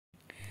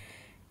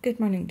Good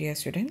morning, dear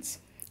students.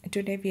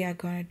 Today we are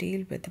going to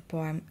deal with the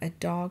poem A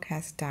Dog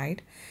Has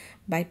Died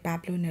by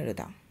Pablo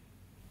Neruda.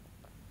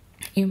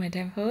 You might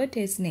have heard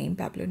his name,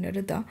 Pablo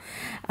Neruda,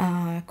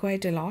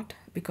 quite a lot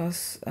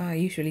because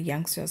usually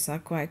youngsters are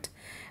quite,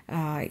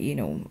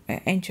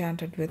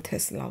 enchanted with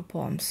his love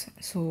poems.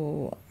 So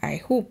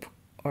I hope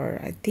or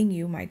I think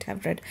you might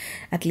have read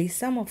at least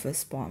some of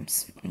his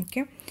poems.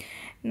 Okay,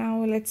 now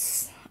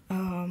let's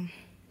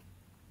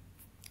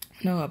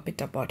know a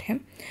bit about him.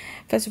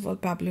 First of all,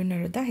 Pablo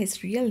Neruda.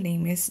 His real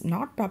name is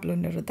not Pablo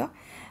Neruda.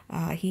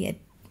 He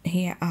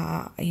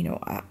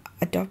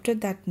adopted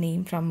that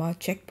name from a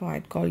Czech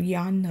poet called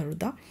Jan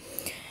Neruda.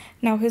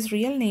 Now his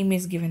real name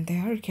is given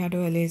there,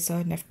 Ricardo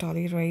Eliezer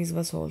Neftali Reyes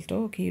Vasolto.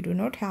 Okay, you do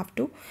not have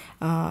to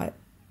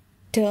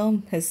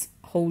term his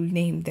whole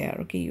name there.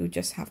 Okay, you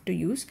just have to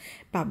use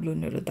Pablo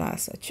Neruda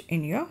as such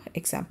in your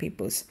exam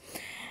papers.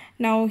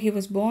 Now, he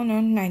was born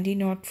on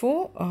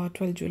 1904,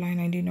 12 July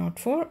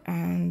 1904,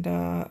 and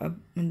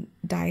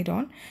died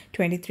on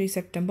 23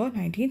 September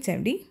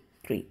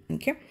 1973.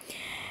 Okay,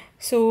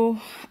 so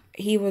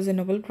he was a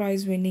Nobel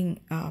Prize winning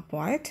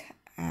poet,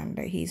 and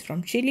he's from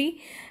Chile,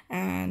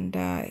 and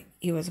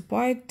he was a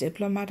poet,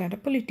 diplomat, and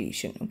a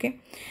politician. Okay,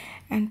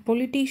 and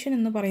politician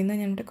എന്ന്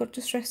പറയുന്നത് ഞാനിവിടെ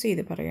കുറച്ച് stress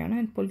ചെയ്ത് പറയുകയാണ്.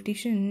 And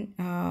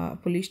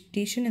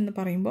politician എന്ന്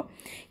പറയുമ്പോൾ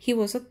he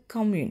was A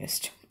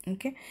communist.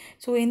 Okay,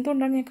 so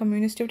എന്തുകൊണ്ടാണ് ഞാൻ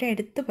കമ്മ്യൂണിസ്റ്റ് ഇവിടെ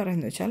എടുത്ത്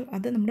പറയുന്നത് വെച്ചാൽ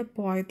അത് നമ്മുടെ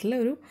പോയത്തിൽ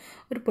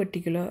ഒരു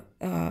പെർട്ടിക്കുലർ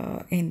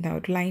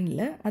ഒരു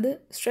ലൈനിൽ അത്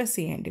സ്ട്രെസ്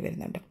ചെയ്യേണ്ടി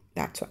വരുന്നുണ്ട്.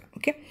 That's why.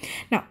 Okay,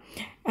 now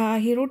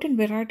he wrote in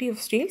variety of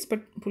styles,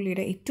 but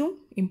പുള്ളിയുടെ ഏറ്റവും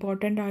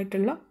ഇമ്പോർട്ടൻ്റ്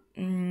ആയിട്ടുള്ള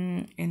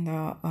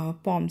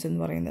പോംസ് എന്ന്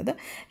പറയുന്നത്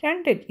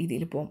രണ്ട്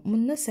രീതിയിൽ പോകും.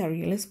 ഒന്ന്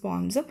സെറിയലിസ്റ്റ്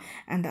പോംസും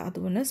and the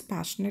other one is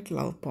passionate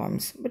love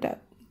poems. But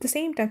at the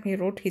same time, he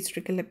wrote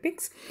historical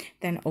epics,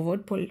 then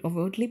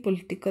overtly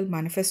political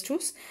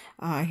manifestos.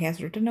 He has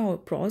written a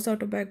prose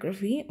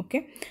autobiography.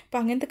 Okay, അപ്പോൾ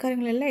അങ്ങനത്തെ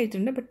കാര്യങ്ങളെല്ലാം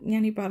എഴുതിയിട്ടുണ്ട്. ബട്ട്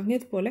ഞാൻ ഈ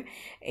പറഞ്ഞതുപോലെ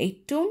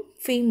ഏറ്റവും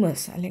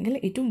ഫേമസ് അല്ലെങ്കിൽ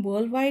ഏറ്റവും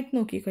വേൾഡ് വൈഡ്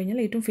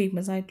നോക്കിക്കഴിഞ്ഞാൽ ഏറ്റവും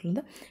ഫേമസ്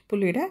ആയിട്ടുള്ളത്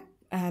പുള്ളിയുടെ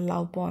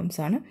love poems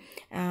ആണ്.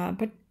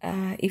 But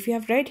if you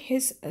have read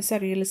his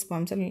surrealist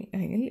poems,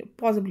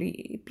 possibly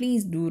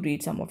please do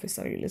read some of his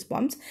surrealist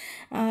poems.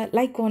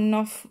 Like one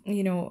of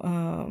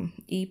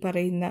ഈ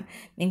പറയുന്ന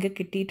നിങ്ങൾക്ക്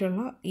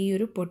കിട്ടിയിട്ടുള്ള ഈ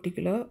ഒരു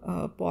പെർട്ടിക്കുലർ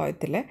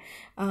പോയത്തിലെ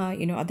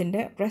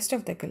അതിൻ്റെ റെസ്റ്റ്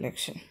ഓഫ് ദ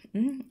കളക്ഷൻ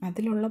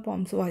അതിലുള്ള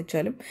പോംസ്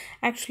വായിച്ചാലും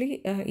ആക്ച്വലി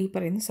ഈ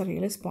പറയുന്ന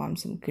സർറിയലിസ്റ്റ്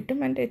പോംസും കിട്ടും.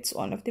 And it's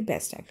one of the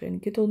best. Actually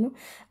എനിക്ക് തോന്നുന്നു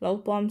ലവ്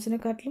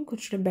പോംസിനെക്കാട്ടിലും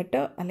കുറച്ചുകൂടെ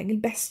ബെറ്റർ അല്ലെങ്കിൽ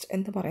ബെസ്റ്റ്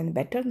എന്ന് പറയുന്നത്,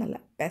 ബെറ്റർ എന്നല്ല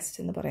ബെസ്റ്റ്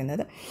എന്ന്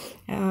പറയുന്നത്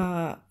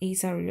ഈ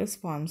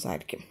സർറിയലിസ്റ്റ് പോംസ്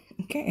ആയിരിക്കും.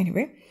 Okay,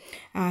 anyway,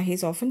 he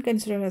is often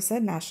considered as a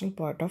national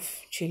poet of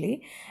Chile,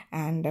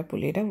 and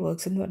പുള്ളിയുടെ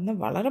വർക്ക്സ് എന്ന് പറയുന്നത്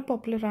വളരെ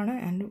പോപ്പുലറാണ്,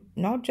 and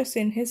not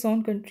just in his own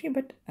country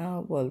but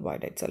world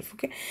wide it self.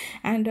 Okay,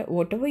 and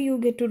what ever you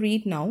get to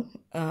read now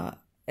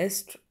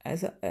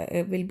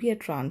will be a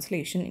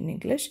translation in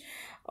English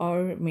or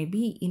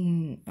maybe in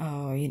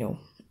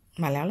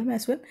Malayalam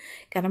as well.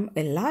 കാരണം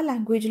എല്ലാ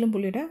ലാംഗ്വേജിലും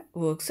പുള്ളിയുടെ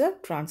works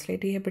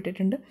translate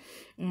ചെയ്യപ്പെട്ടിട്ടുണ്ട്.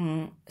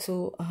 So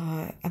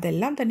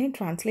അതെല്ലാം തന്നെ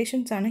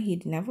translations ആണ്. He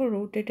never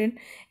wrote it in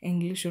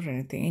English or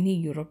anything, any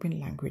European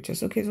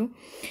languages. Okay, so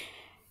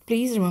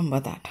please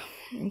remember that.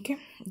 Okay,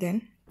 then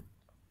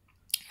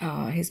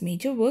his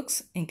major works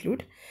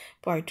include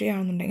poetry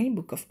ആണെന്നുണ്ടെങ്കിൽ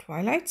Book of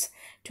Twilights,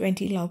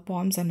 20 Love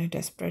Poems and a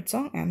Desperate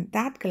Song, and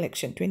that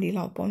collection 20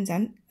 Love Poems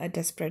and a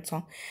Desperate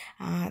Song,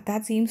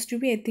 that seems to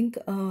be, I think,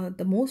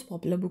 the most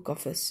popular book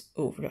of his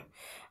over.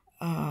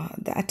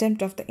 The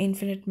Attempt of the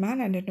Infinite Man,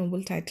 and a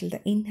novel titled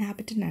The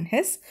Inhabitant and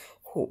His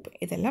Hope.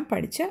 ഇതെല്ലാം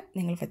പഠിച്ച്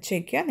നിങ്ങൾ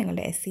വച്ചേക്കുക.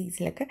 നിങ്ങളുടെ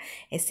എസ്സേസിലൊക്കെ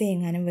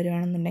എങ്ങാനും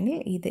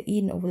വരുവാണെന്നുണ്ടെങ്കിൽ ഈ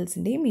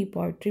നോവൽസിൻ്റെയും ഈ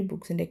poetry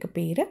ബുക്സിൻ്റെയൊക്കെ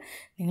പേര്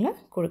നിങ്ങൾ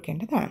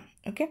കൊടുക്കേണ്ടതാണ്.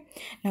 Okay,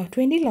 now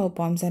 20 Love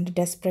Poems and a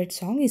Desperate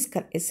Song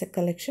is a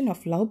collection of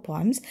love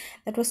poems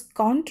that was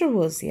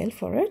controversial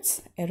for its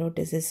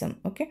eroticism.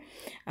 Okay,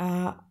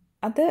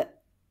 അത്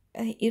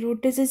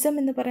eroticism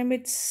എന്ന് പറയുമ്പോൾ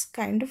it's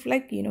kind of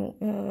like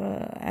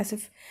as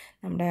if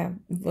നമ്മുടെ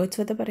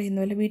വേർഡ്സ്വർത്ത് പറയുന്ന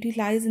പോലെ beauty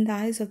lies in the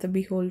ice of the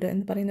beholder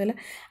എന്ന് പറയുന്ന പോലെ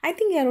I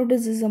think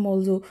എറോട്ടിസിസം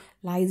also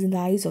lies in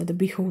the ice of the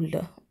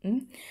beholder.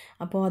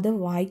 അപ്പോൾ അത്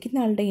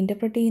വായിക്കുന്ന ആളുടെ,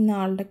 ഇൻ്റർപ്രറ്റ് ചെയ്യുന്ന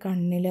ആളുടെ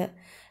കണ്ണിൽ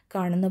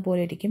കാണുന്ന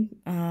പോലെ ഇരിക്കും.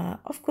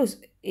 Of course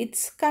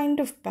it's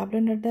kind of Pablo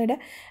നെറുദയുടെ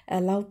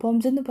love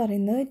poems എന്ന്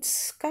പറയുന്നത്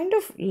ഇറ്റ്സ് കൈൻഡ്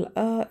ഓഫ്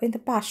ഇത്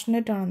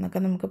പാഷനറ്റ് ആണെന്നൊക്കെ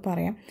നമുക്ക്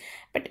പറയാം.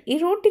 ബട്ട്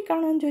ഇറോട്ടിക്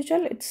ആണോ എന്ന്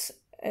ചോദിച്ചാൽ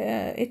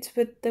ഇറ്റ്സ്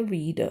വിത്ത് ദ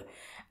റീഡർ.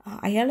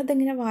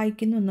 അയാളതെങ്ങനെ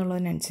വായിക്കുന്നു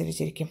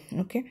എന്നുള്ളതിനനുസരിച്ചിരിക്കും.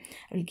 Okay,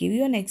 I will give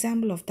you an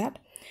example of that.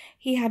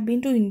 He had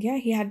been to India.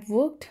 He had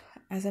worked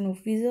as an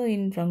officer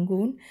in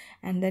Rangoon,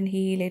 and then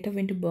he later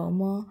went to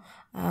Burma.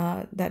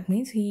 That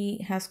means he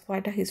has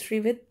quite a history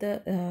with the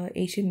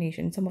Asian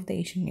nations, some of the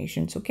Asian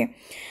nations. Okay,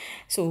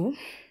 so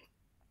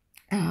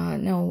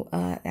now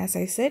as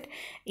I said,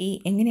 ഈ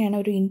എങ്ങനെയാണ്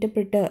ഒരു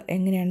interpreter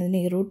എങ്ങനെയാണ്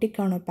ഇതിനെ erotic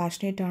ആണോ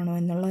passionate ആണോ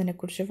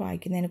എന്നുള്ളതിനെക്കുറിച്ച്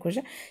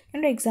വായിക്കുന്നതിനെക്കുറിച്ച്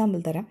ഞാനൊരു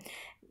example തരാം.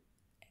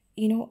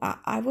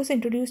 I was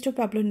introduced to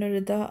Pablo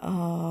Neruda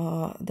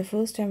the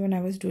first time when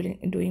I was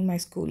doing my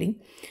schooling.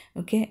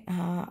 Okay,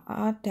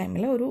 ആ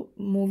ടൈമിൽ ഒരു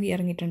മൂവി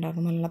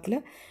ഇറങ്ങിയിട്ടുണ്ടായിരുന്നു മലയാളത്തിൽ.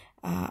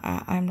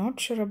 I'm not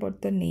sure about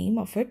the name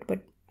of it,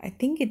 but I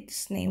think its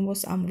name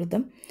was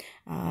Amrudam,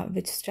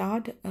 which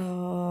starred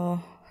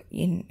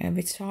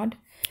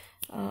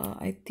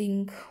I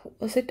think,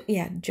 was it,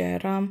 yeah,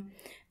 Jairam.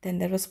 Then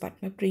there was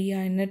Padma Priya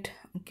in it.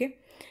 Okay,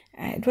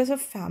 it was a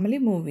family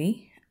movie,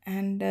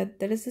 and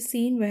there is a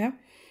scene where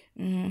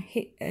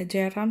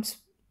Jairam's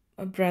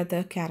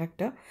brother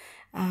character,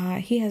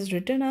 he has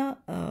written a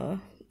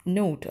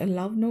note, a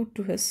love note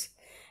to his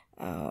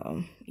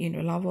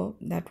lover,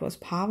 that was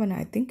Bhavana,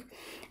 I think,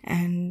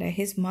 and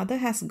his mother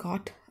has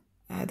got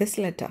this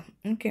letter.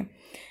 Okay,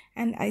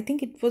 and I think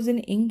it was in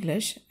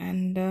English,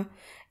 and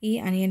ഈ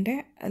അനിയൻ്റെ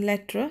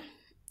letter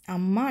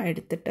അമ്മ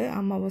എടുത്തിട്ട്,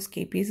 അമ്മ was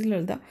K P എസിൽ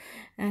എഴുതുക,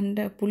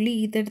 and പുള്ളി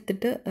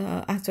ഇതെടുത്തിട്ട്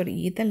sorry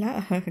ഇതല്ല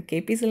K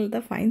P എസിൽ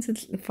എഴുതുക,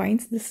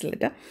 finds this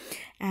letter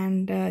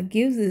and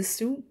gives this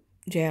to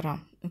Jayaram.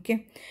 Okay,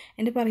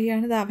 എന്നിട്ട്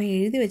പറയുകയാണ് ഇത് അവൻ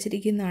എഴുതി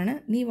വെച്ചിരിക്കുന്നതാണ്,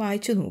 നീ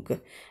വായിച്ചു നോക്ക്.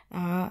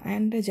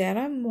 ആൻഡ്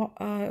ജയറാം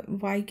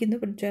വായിക്കുന്നു,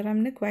 ബട്ട്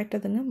ജയറാമിന്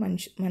ക്വൈറ്റ് അതങ്ങ്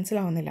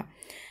മനസ്സിലാവുന്നില്ല.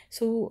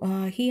 So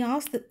he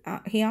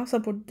asks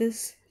about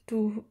this to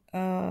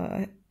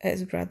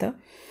his brother,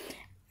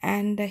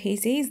 and he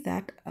says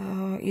that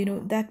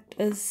that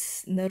is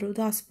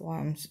Neruda's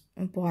poem.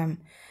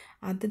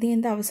 അത് നീ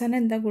എന്താ അവസാനം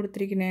എന്താ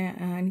കൊടുത്തിരിക്കുന്നത്,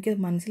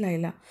 എനിക്കത്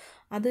മനസ്സിലായില്ല,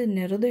 അത്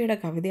നെറുദയുടെ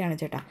കവിതയാണ്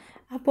ചേട്ടാ.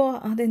 അപ്പോൾ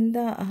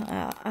അതെന്താ,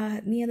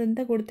 നീ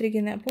അതെന്താ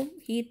കൊടുത്തിരിക്കുന്നത്? അപ്പോൾ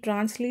he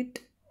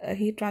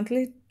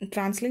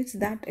translates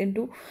that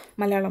into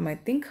Malayalam, I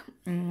think.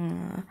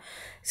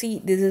 See,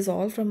 this is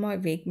all from my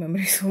vague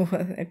memory, so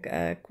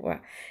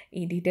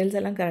ഈ ഡീറ്റെയിൽസ്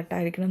എല്ലാം കറക്റ്റ്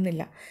ആയിരിക്കണം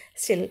എന്നില്ല.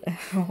 സ്റ്റിൽ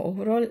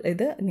ഓവറോൾ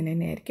ഇത് ഇങ്ങനെ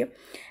തന്നെയായിരിക്കും.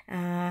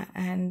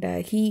 ആൻഡ്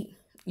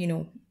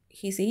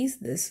he says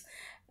this,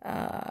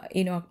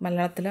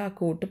 മലയാളത്തിൽ ആ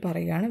കോട്ട്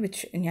പറയുകയാണ്,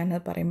 വിച്ച്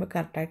ഞാനത് പറയുമ്പോൾ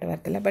കറക്റ്റായിട്ട്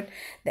വരത്തില്ല, but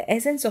the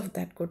essence of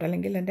that coat,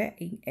 അല്ലെങ്കിൽ എൻ്റെ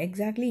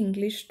exactly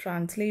English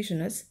translation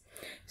is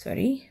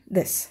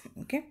this.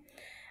 Okay,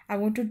 I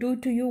want to do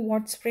to you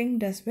what spring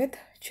does with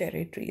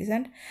cherry trees.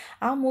 And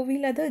ആ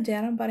മൂവിയിൽ അത്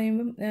ജയറാം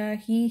പറയുമ്പം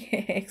ഹീ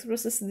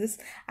എക്സ്പ്രസ്സസ് ദിസ്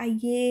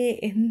അയ്യേ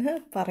എന്ന്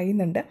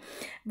പറയുന്നുണ്ട്.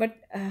 ബട്ട്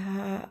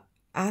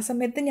ആ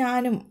സമയത്ത്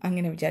ഞാനും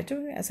അങ്ങനെ വിചാരിച്ചു.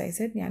 ആസ് ഐ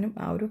സെഡ്, ഞാനും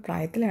ആ ഒരു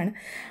പ്രായത്തിലാണ്.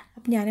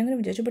 അപ്പം ഞാനങ്ങനെ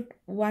വിചാരിച്ചു. But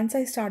once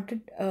I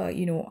started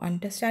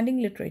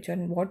understanding literature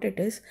and what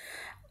it is,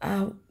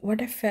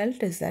 what I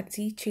felt is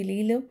that ഈ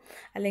ചിലിയിൽ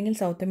അല്ലെങ്കിൽ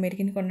സൗത്ത്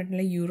അമേരിക്കൻ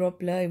കൊണ്ടിട്ടുള്ള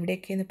യൂറോപ്പിൽ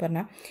ഇവിടെയൊക്കെ എന്ന്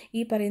പറഞ്ഞാൽ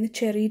ഈ പറയുന്ന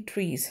ചെറി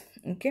ട്രീസ്,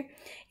 ഓക്കെ,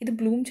 ഇത്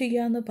ബ്ലൂം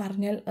ചെയ്യുക എന്ന്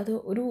പറഞ്ഞാൽ അത്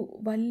ഒരു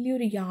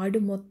വലിയൊരു യാർഡ്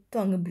മൊത്തം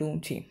അങ്ങ് ബ്ലൂം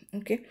ചെയ്യും.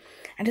 Okay,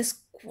 and it's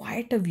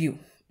quite A view.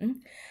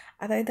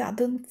 അതായത്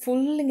അത്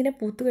ഫുൾ ഇങ്ങനെ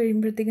പൂത്ത്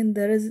കഴിയുമ്പോഴത്തേക്കും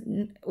ദർ ഇസ്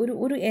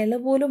ഒരു ഇല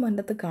പോലും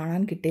അതിനകത്ത്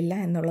കാണാൻ കിട്ടില്ല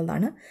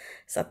എന്നുള്ളതാണ്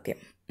സത്യം.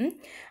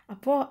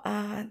 അപ്പോൾ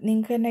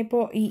നിങ്ങൾക്ക് തന്നെ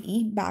ഇപ്പോൾ ഈ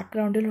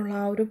ബാക്ക്ഗ്രൗണ്ടിലുള്ള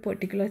ആ ഒരു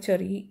പെർട്ടിക്കുലർ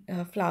ചെറിയ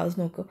ഫ്ലവേഴ്സ്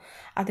നോക്കൂ,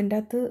 അതിൻ്റെ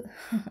അകത്ത്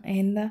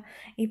എന്താ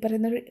ഈ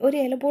പറയുന്ന ഒരു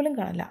ഇല പോലും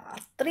കാണില്ല,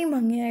 അത്രയും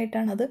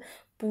ഭംഗിയായിട്ടാണ് അത്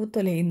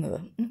പൂത്തൊലയുന്നത്.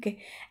 Okay,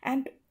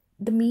 and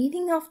the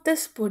meaning of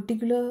this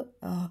particular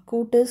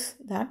quote is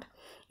that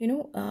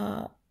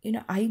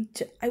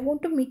I want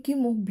to make you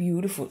more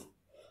beautiful.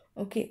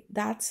 Okay,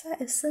 that's the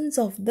essence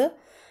of the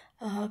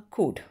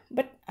quote.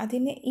 But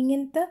അതിനെ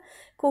ഇങ്ങനത്തെ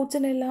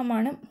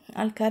കോട്ട്സിനെല്ലാമാണ്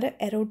ആൾക്കാർ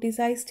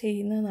എറോട്ടിസൈസ്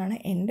ചെയ്യുന്നതെന്നാണ്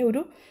എൻ്റെ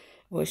ഒരു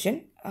version.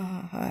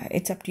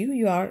 It's up to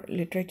you are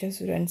literature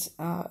students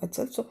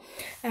itself. So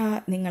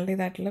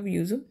നിങ്ങളുടേതായിട്ടുള്ള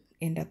വ്യൂസും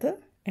എൻ്റെ അകത്ത്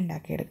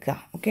ഉണ്ടാക്കിയെടുക്കുക.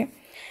 Okay,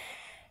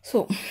 so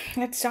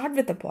let's start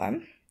with a poem.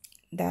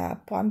 The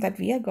poem that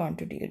we are going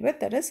to deal with,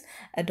 that is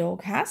A Dog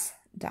Has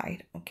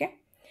Died. Okay,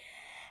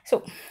 so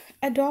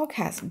A Dog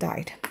Has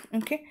Died.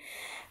 Okay,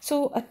 so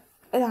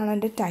അതാണ്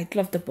the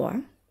title of the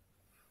poem.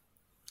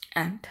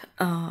 And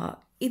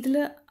ഇതിൽ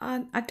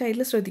ആ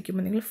title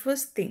ശ്രദ്ധിക്കുമ്പോൾ നിങ്ങൾ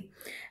first thing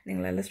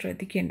നിങ്ങളെല്ലാം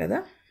ശ്രദ്ധിക്കേണ്ടത്,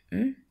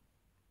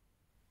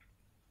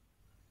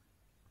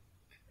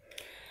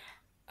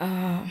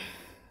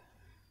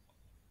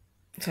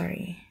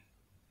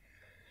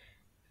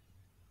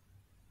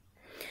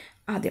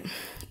 ആദ്യം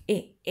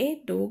A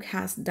dog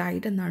has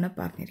died എന്നാണ്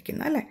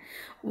പറഞ്ഞിരിക്കുന്നത് അല്ലേ.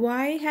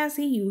 Y has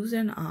he used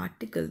an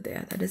article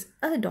there, that is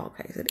A dog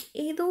has died,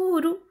 ഏതോ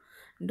ഒരു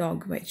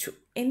ഡോഗ് മരിച്ചു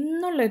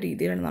എന്നുള്ള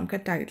രീതിയിലാണ് നമുക്ക്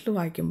ആ ടൈറ്റിൽ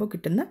വായിക്കുമ്പോൾ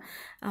കിട്ടുന്ന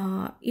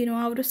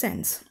ആ ഒരു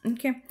sense.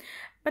 Okay,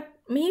 but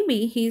may be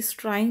he is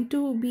trying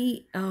to B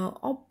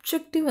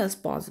objective as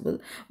possible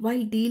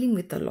while dealing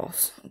with a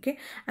loss. Okay,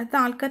 അത്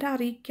ആൾക്കാരെ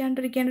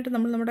അറിയിക്കാണ്ടിരിക്കാനായിട്ട്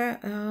നമ്മൾ നമ്മുടെ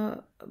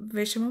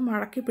വിഷമം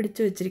മടക്കി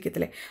പിടിച്ച്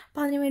വെച്ചിരിക്കത്തില്ലേ,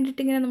 അപ്പോൾ അതിന്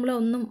വേണ്ടിയിട്ട് ഇങ്ങനെ നമ്മൾ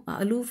ഒന്നും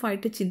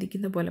അലൂഫായിട്ട്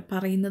ചിന്തിക്കുന്ന പോലെ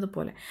പറയുന്നത്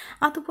പോലെ,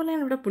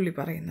 അതുപോലെയാണ് ഇവിടെ പുള്ളി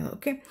പറയുന്നത്.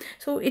 Okay,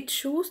 so it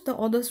shows the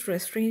authors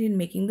restrain in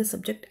making the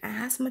subject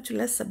as much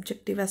less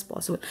subjective as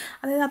possible.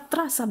 അതായത്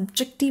അത്ര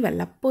സബ്ജക്റ്റീവ്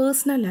അല്ല,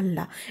 പേഴ്സണൽ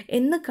അല്ല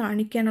എന്ന്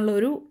കാണിക്കാനുള്ള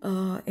ഒരു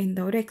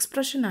ഒരു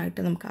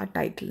എക്സ്പ്രഷനായിട്ട് നമുക്ക് ആ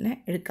ടൈറ്റിലിനെ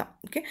എടുക്കാം.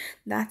 Okay,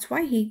 that's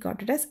why he got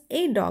it as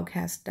A dog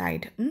has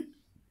died.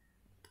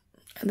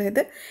 അതായത്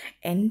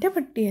എൻ്റെ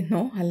പട്ടിയെന്നോ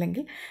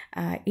അല്ലെങ്കിൽ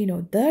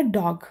ദ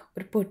ഡോഗ്,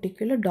 ഒരു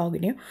പെർട്ടിക്കുലർ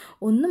ഡോഗിനെയോ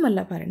ഒന്നുമല്ല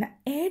പറയുന്നത്,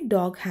 എ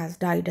ഡോഗ് ഹാസ്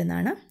ഡൈഡ്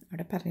എന്നാണ്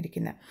അവിടെ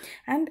പറഞ്ഞിരിക്കുന്നത്.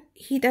 ആൻഡ്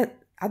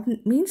അത്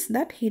means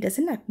that he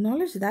doesn't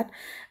acknowledge that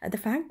the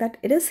fact that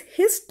it is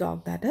his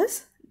dog that is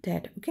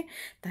dead. Okay,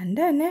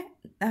 തൻ്റെ തന്നെ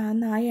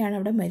നായയാണ്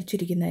അവിടെ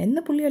മരിച്ചിരിക്കുന്നത്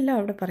എന്ന് പുള്ളിയല്ല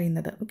അവിടെ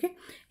പറയുന്നത്. Okay,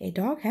 A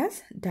dog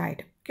has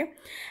died. Okay.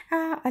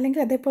 അല്ലെങ്കിൽ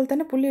അതേപോലെ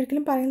തന്നെ പുള്ളി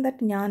ഒരിക്കലും പറയുന്നത്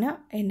ദാറ്റ് ഞാൻ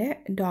എൻ്റെ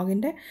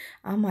ഡോഗിൻ്റെ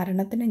ആ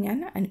മരണത്തിന് ഞാൻ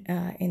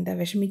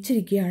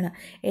വിഷമിച്ചിരിക്കുകയാണ്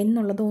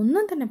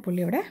എന്നുള്ളതൊന്നും തന്നെ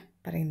പുള്ളിയോടെ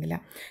പറയുന്നില്ല.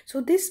 So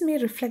this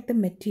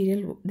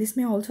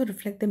may also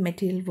reflect the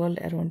material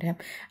world around him.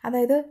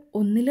 അതായത്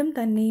ഒന്നിലും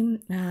തന്നെയും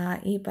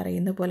ഈ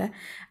പറയുന്ന പോലെ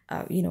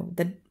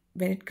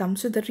when it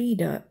comes to the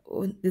reader,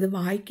 ഇത്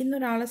വായിക്കുന്ന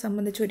ഒരാളെ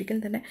സംബന്ധിച്ച്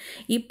ഒരിക്കലും തന്നെ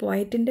ഈ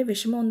പോയറ്റിൻ്റെ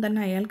വിഷമമൊന്നും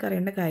തന്നെ അയാൾക്ക്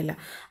അറിയേണ്ട കാര്യമില്ല.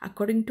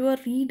 According to A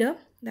reader,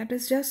 that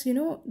is just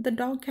the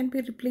dog can be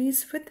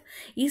replaced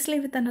easily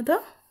with another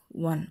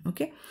one.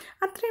 Okay,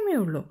 അത്രയുമേ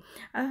ഉള്ളൂ.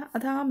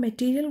 അത് ആ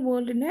മെറ്റീരിയൽ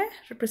വേൾഡിനെ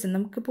റെപ്രസെൻറ്റ്.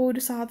 നമുക്കിപ്പോൾ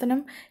ഒരു സാധനം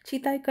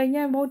ചീത്തായി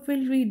കഴിഞ്ഞാൽ what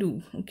will we do?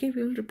 Okay,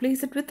 we will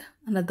replace it with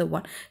another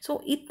one. So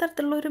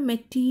ഇത്തരത്തിലുള്ളൊരു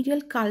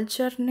material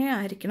കൾച്ചറിനെ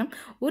ആയിരിക്കണം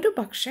ഒരു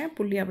പക്ഷേ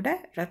പുള്ളി അവിടെ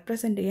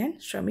റെപ്രസെൻ്റ് ചെയ്യാൻ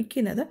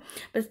ശ്രമിക്കുന്നത്.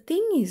 ബട്ട്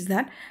തിങ് ഈസ്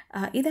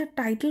ദാറ്റ് ഇത്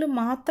ടൈറ്റിൽ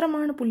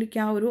മാത്രമാണ്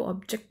പുള്ളിക്ക് ആ ഒരു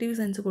ഒബ്ജക്റ്റീവ്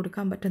സെൻസ്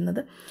കൊടുക്കാൻ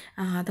പറ്റുന്നത്.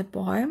 The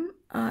poem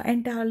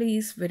entirely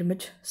is very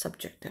much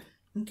subjective.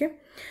 Okay,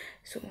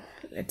 so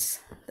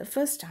the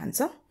first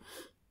answer,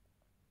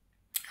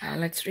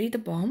 let's read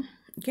the poem.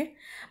 Okay,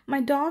 my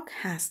dog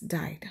has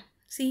died.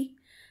 See,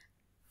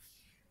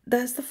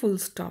 there's the full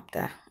stop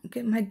there.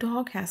 Okay, my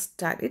dog has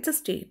died, it's a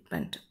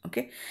statement.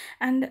 Okay,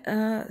 and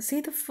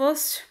see the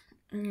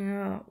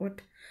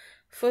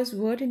first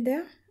word in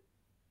there,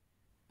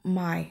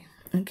 my.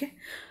 Okay,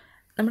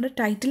 നമ്മുടെ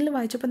ടൈറ്റിലിൽ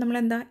വായിച്ചപ്പോൾ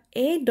നമ്മളെന്താ,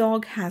 a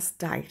dog has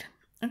died.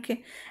 Okay,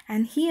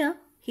 and here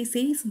he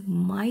says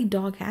my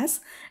dog has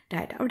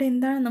died. അവിടെ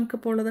എന്താണ്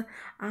നമുക്കിപ്പോൾ ഉള്ളത്?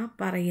 ആ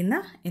പറയുന്ന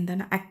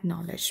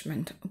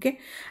acknowledgement. Okay,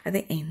 അത്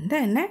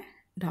തന്നെ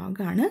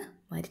ഡോഗാണ്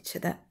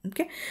മരിച്ചത്.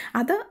 ഓക്കെ,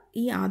 അത്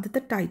ഈ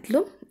ആദ്യത്തെ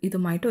ടൈറ്റിലും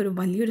ഇതുമായിട്ട് ഒരു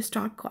വലിയൊരു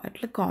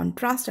സ്റ്റാർക്കായിട്ടുള്ള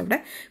കോൺട്രാസ്റ്റ് അവിടെ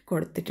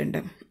കൊടുത്തിട്ടുണ്ട്.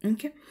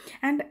 ഓക്കെ,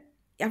 ആൻഡ്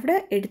അവിടെ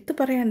എടുത്തു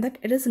പറയാൻ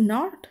that it is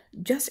not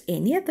just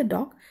any other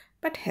dog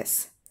but his,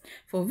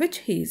 four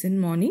which he is in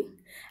morning.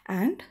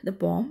 And the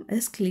poem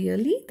is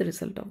clearly the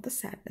result of the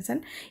sadness.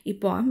 And ഈ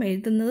പോം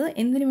എഴുതുന്നത്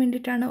എന്തിനു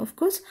വേണ്ടിയിട്ടാണ്? ഓഫ്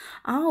കോഴ്സ്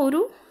ആ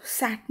ഒരു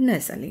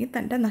സാഡ്നെസ്, അല്ലെങ്കിൽ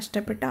തൻ്റെ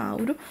നഷ്ടപ്പെട്ട ആ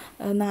ഒരു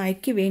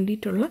നായ്ക്ക്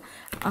വേണ്ടിയിട്ടുള്ള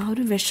ആ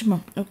ഒരു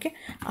വിഷമം, ഓക്കെ,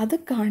 അത്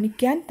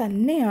കാണിക്കാൻ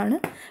തന്നെയാണ്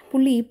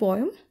പുള്ളി ഈ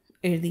പോയം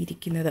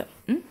എഴുതിയിരിക്കുന്നത്.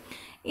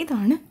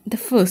 ഇതാണ്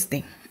the first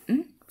thing.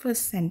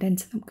 First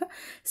sentence നമുക്ക്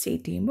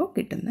സ്റ്റേറ്റ് ചെയ്യുമ്പോൾ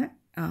കിട്ടുന്ന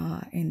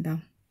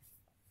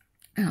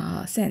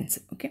sense.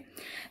 Okay,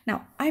 now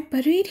I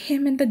buried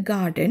him in the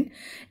garden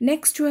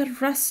next to a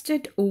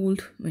rusted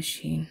old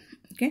machine.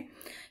 Okay,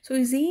 so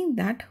he's saying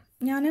that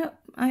ഞാൻ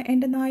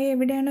എൻ്റെ നായ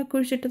എവിടെയാണ്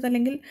കുഴിച്ചിട്ടത്,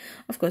 അല്ലെങ്കിൽ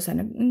ഓഫ് കോഴ്സ്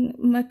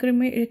അതിനെ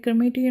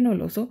ക്രിമേറ്റ്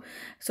ചെയ്യണമല്ലോ.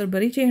 സോ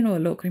ബറി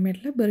ചെയ്യണമല്ലോ,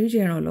 ക്രിമേറ്റിൽ ബറി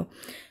ചെയ്യണമല്ലോ.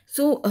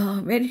 So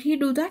when he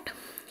do that,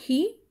 he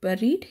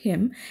buried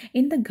him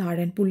in the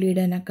garden.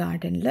 പുള്ളിയുടെ തന്നെ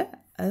ഗാർഡനിൽ,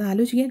 അത്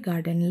ആലോചിക്കുക,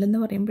 ഗാർഡനിൽ എന്ന്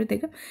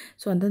പറയുമ്പോഴത്തേക്കും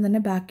സ്വന്തം തന്നെ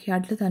ബാക്ക്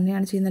യാർഡിൽ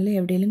തന്നെയാണ് ചെയ്യുന്നത്,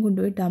 എവിടെയെങ്കിലും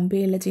കൊണ്ടുപോയി ഡംപ്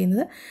ചെയ്യല്ല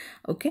ചെയ്യുന്നത്.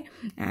 ഓക്കെ,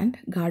 ആൻഡ്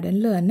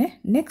ഗാർഡനിൽ തന്നെ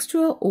next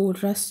to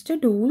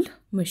rusted old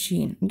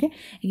machine. Okay,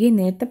 ഈ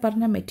നേരത്തെ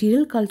പറഞ്ഞ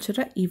മെറ്റീരിയൽ കൾച്ചർ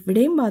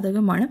ഇവിടെയും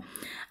ബാധകമാണ്.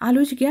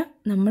 ആലോചിക്കുക,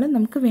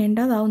 നമുക്ക്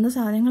വേണ്ടാതാവുന്ന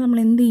സാധനങ്ങൾ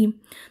നമ്മൾ എന്ത് ചെയ്യും?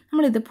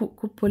 നമ്മളിത്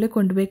പോലെ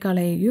കൊണ്ടുപോയി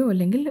കളയുകയോ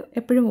അല്ലെങ്കിൽ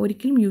എപ്പോഴും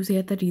ഒരിക്കലും യൂസ്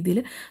ചെയ്യാത്ത രീതിയിൽ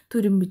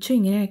തുരുമ്പിച്ചോ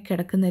ഇങ്ങനെ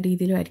കിടക്കുന്ന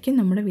രീതിയിലോ ആയിരിക്കും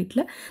നമ്മുടെ വീട്ടിൽ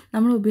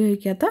നമ്മൾ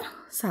ഉപയോഗിക്കാത്ത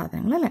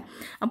സാധനങ്ങൾ, അല്ലേ?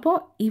 അപ്പോൾ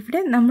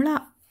ഇവിടെ നമ്മൾ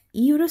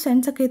ഈ ഒരു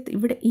സെൻസൊക്കെ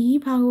ഇവിടെ ഈ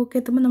ഭാഗമൊക്കെ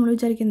എത്തുമ്പോൾ നമ്മൾ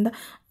വിചാരിക്കുന്നത്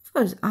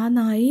ഓഫ്കോഴ്സ് ആ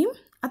നായയും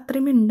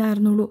അത്രയുമേ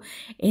ഉണ്ടായിരുന്നുള്ളൂ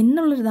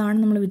എന്നുള്ളതാണ്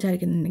നമ്മൾ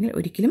വിചാരിക്കുന്നുണ്ടെങ്കിൽ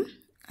ഒരിക്കലും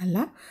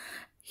അല്ല.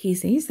 He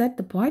says that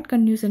the poet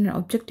continues in an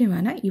objective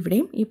manner.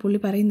 ഇവിടെയും ഈ പുള്ളി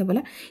പറയുന്ന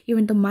പോലെ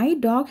even the my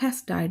dog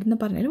has died എന്ന്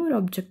പറഞ്ഞാലും ഒരു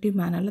ഒബ്ജക്റ്റീവ്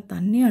മാനറിൽ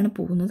തന്നെയാണ്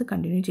പോകുന്നത്,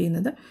 കണ്ടിന്യൂ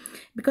ചെയ്യുന്നത്.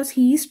 Because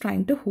he is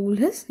trying to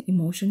hold his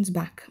emotions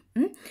back.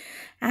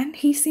 And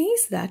he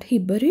says that he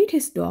buried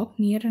his dog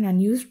near an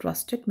unused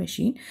rusted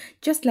machine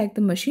just like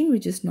the machine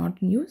which is not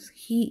in use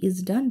he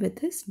is done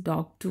with his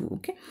dog to.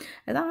 Okay,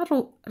 അത് ആ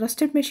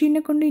rusted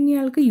മെഷീനെ കൊണ്ട് ഇനി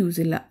അയാൾക്ക്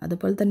use ഇല്ല,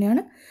 അതുപോലെ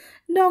തന്നെയാണ്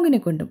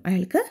ഡോഗിനെ കൊണ്ടും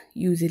അയാൾക്ക്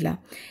യൂസ് ഇല്ല.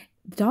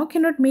 The dog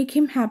cannot make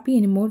him happy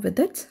anymore with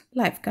its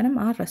life. കാരണം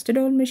ആ റസ്റ്റഡ്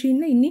ഓൾ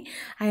മെഷീനിന് ഇനി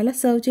അയാളെ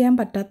സെർവ് ചെയ്യാൻ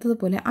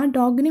പറ്റാത്തതുപോലെ ആ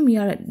ഡോഗിനും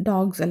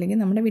ഡോഗ്സ് അല്ലെങ്കിൽ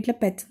നമ്മുടെ വീട്ടിലെ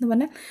പെറ്റ്സ് എന്ന്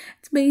പറഞ്ഞാൽ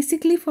it's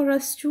basically four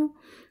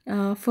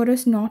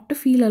us not to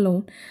feel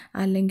alone,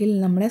 അല്ലെങ്കിൽ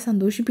നമ്മളെ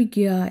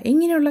സന്തോഷിപ്പിക്കുക,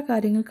 ഇങ്ങനെയുള്ള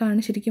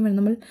കാര്യങ്ങൾക്കാണ് ശരിക്കും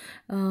നമ്മൾ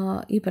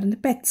ഈ പറയുന്ന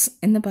പെറ്റ്സ്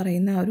എന്ന്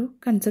പറയുന്ന ആ ഒരു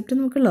കൺസെപ്റ്റ്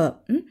നമുക്കുള്ളത്.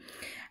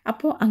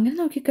 അപ്പോൾ അങ്ങനെ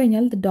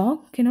നോക്കിക്കഴിഞ്ഞാൽ the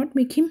dog cannot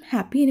make him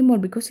happy anymore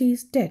because he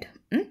is dead.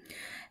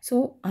 So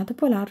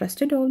അതുപോലെ ആ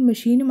റസ്റ്റഡ് ഓൾ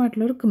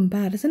മെഷീനുമായിട്ടുള്ളൊരു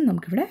കമ്പാരിസൺ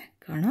നമുക്കിവിടെ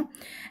കാണാം.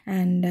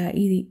 ആൻഡ്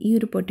ഈ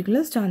ഒരു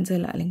പെർട്ടിക്കുലർ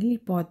സ്റ്റാൻസിൽ അല്ലെങ്കിൽ ഈ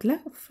പോയത്തിലെ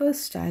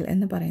ഫസ്റ്റ് സ്റ്റൈൽ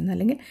എന്ന് പറയുന്ന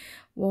അല്ലെങ്കിൽ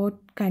what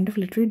kind of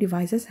literary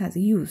devices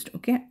has used.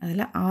 Okay,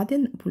 അതിൽ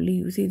ആദ്യം പുള്ളി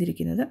യൂസ്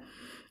ചെയ്തിരിക്കുന്നത്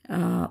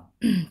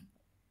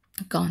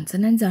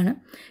കോൺസണൻസ് ആണ്.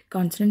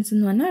 കോൺസണൻസ്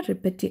എന്ന് പറഞ്ഞാൽ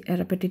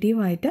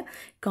റെപ്പറ്റേറ്റീവായിട്ട്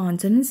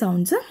കോൺസണൻറ്റ്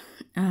സൗണ്ട്സ്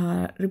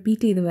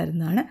റിപ്പീറ്റ് ചെയ്ത്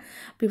വരുന്നതാണ്.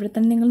 അപ്പോൾ ഇവിടെ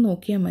തന്നെ നിങ്ങൾ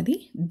നോക്കിയാൽ മതി,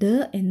 ഡ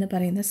എന്ന്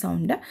പറയുന്ന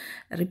സൗണ്ട്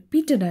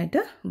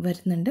റിപ്പീറ്റഡായിട്ട്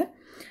വരുന്നുണ്ട്.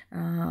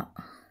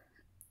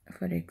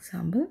 For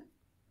example,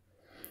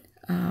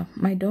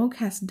 my dog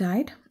has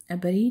died, I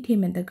buried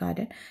him in the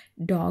garden.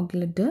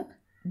 ഡോഗിൽ ഡ,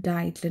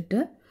 ഡൈഡിൽ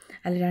ഡ,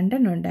 അല്ല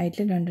രണ്ടെണ്ണം ഉണ്ട്,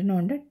 ഡൈഡിൽ രണ്ടെണ്ണം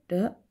ഉണ്ട്,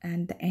 ഡ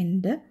and the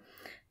end,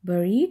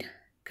 buried,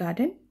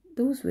 garden,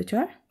 those which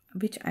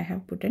I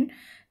have put in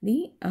the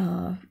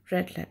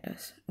red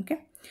letters. Okay.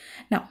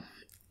 Now,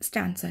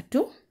 stanza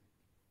 2.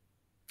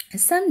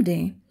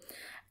 Someday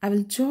I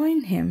will join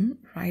him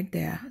right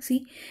there. See,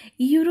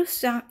 ഈ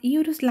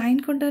ഒരു line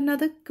കൊണ്ട് തന്നെ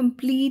അത്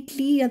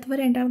കംപ്ലീറ്റ്ലി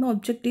അതുവരെ ഉണ്ടായിരുന്ന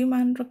ഒബ്ജക്റ്റീവ്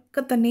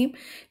മാനറൊക്കെ തന്നെയും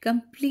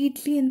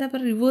കംപ്ലീറ്റ്ലി എന്താ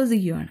പറയുക റിവേഴ്സ്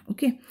ചെയ്യുവാണ്.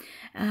 ഓക്കെ,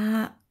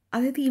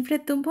 അതായത് ഇവിടെ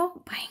എത്തുമ്പോൾ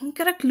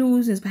ഭയങ്കര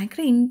ക്ലോസ്നെസ്,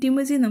 ഭയങ്കര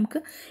ഇൻറ്റിമസി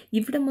നമുക്ക്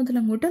ഇവിടെ മുതൽ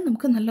അങ്ങോട്ട്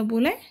നമുക്ക്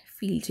നല്ലപോലെ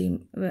ഫീൽ ചെയ്യും,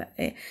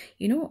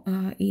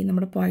 ഈ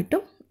നമ്മുടെ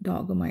പോയിട്ടും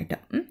ഡോഗുമായിട്ട്.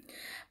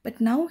 But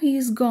now he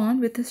is gone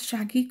with his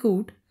Shagi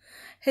coat,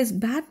 his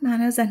bad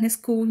manners and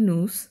his cool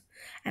news.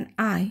 And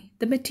I,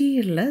 the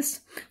materialist,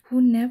 who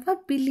never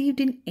believed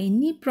in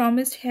any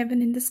promised heaven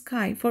in the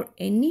sky for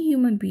any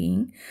human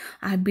being,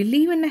 I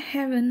believe in a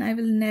heaven I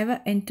will never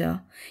enter.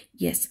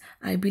 Yes,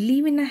 I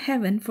believe in a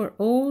heaven for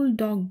all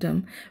dogdom,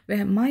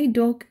 where my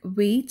dog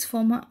waits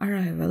for my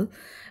arrival,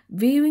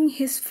 waving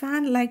his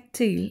fan-like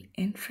tail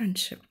in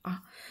friendship.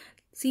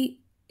 See,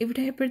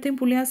 ഇവിടെ എപ്പോഴത്തേക്കും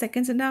പുള്ളി ആ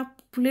സെക്കൻഡ്സിൻ്റെ ആ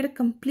പുള്ളിയുടെ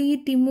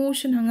complete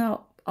emotion അങ്ങ്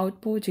out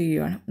പോ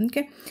ചെയ്യുകയാണ്.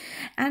 Okay,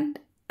 and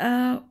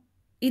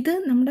ഇത്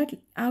നമ്മുടെ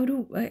ആ ഒരു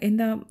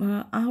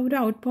ആ ഒരു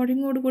ഔട്ട്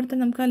പോഡിങ്ങോട് കൂടി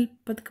നമുക്ക്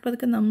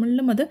പതുക്കെ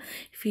നമ്മളിലും അത്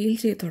ഫീൽ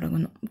ചെയ്ത്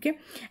തുടങ്ങുന്നു. Okay,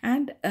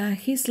 and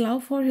his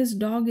love for his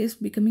dog is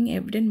becoming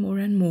evident more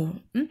and more.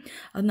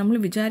 അത് നമ്മൾ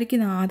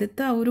വിചാരിക്കുന്ന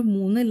ആദ്യത്തെ ആ ഒരു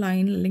 3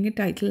 ലൈനിൽ അല്ലെങ്കിൽ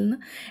ടൈറ്റിലിൽ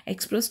നിന്ന്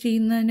എക്സ്പ്രസ്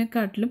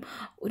ചെയ്യുന്നതിനെക്കാട്ടിലും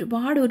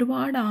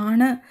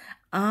ഒരുപാടാണ്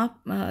ആ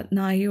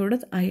നായയോട്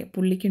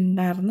പുള്ളിക്ക്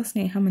ഉണ്ടായിരുന്ന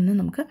സ്നേഹമെന്ന്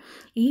നമുക്ക്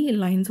ഈ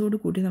ലൈൻസോട്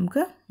കൂടി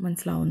നമുക്ക്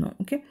മനസ്സിലാവുന്നു.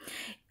 ഓക്കെ,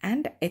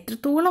 ആൻഡ്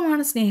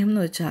എത്രത്തോളമാണ് സ്നേഹം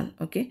എന്ന് വെച്ചാൽ,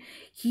 okay,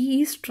 he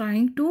is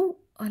trying to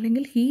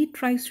അല്ലെങ്കിൽ he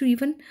tries to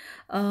even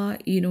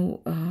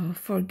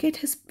forget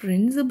his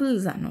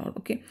principles and all.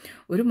 Okay,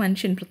 ഒരു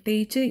മനുഷ്യൻ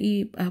പ്രത്യേകിച്ച് ഈ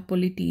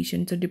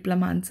പൊളിറ്റീഷ്യൻസ്,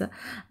 ഡിപ്ലോമാറ്റ്സ്,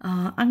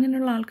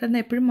 അങ്ങനെയുള്ള ആൾക്കാർ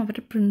എപ്പോഴും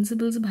അവരുടെ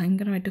പ്രിൻസിപ്പിൾസ്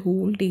ഭയങ്കരമായിട്ട്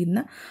ഹോൾഡ്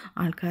ചെയ്യുന്ന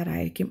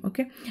ആൾക്കാരായിരിക്കും.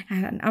 ഓക്കെ,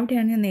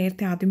 അവിടെയാണ് ഞാൻ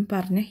നേരത്തെ ആദ്യം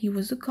പറഞ്ഞ ഹി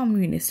വാസ് എ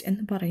കമ്മ്യൂണിസ്റ്റ്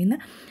എന്ന് പറയുന്ന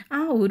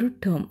ആ ഒരു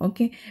term.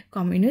 Okay,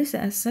 communist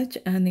as such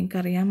നിങ്ങൾക്ക്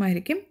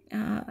അറിയാമായിരിക്കും,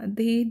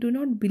 they do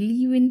not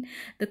believe in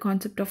the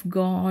concept of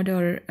God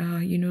or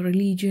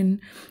religion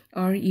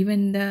or even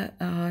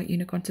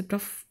the concept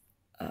of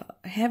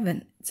heaven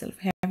itself,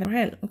 heaven or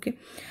hell. Okay,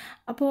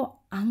 അപ്പോൾ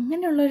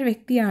അങ്ങനെയുള്ളൊരു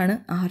വ്യക്തിയാണ്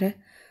ആര്,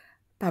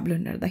 Pablo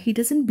Neruda. He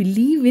doesn't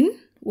believe in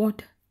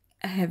what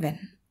heaven.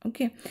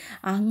 Okay,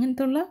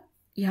 അങ്ങനത്തെ ഉള്ള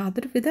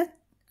യാതൊരുവിധ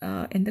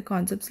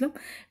കോൺസെപ്റ്റ്സിലും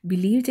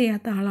believe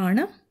ചെയ്യാത്ത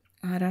ആളാണ്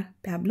ആരാ,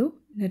 പാബ്ലോ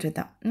നെരൂദ.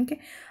 ഓക്കെ,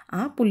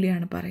 ആ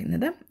പുള്ളിയാണ്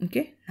പറയുന്നത്.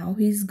 Okay, now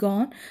he is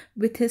gone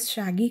with his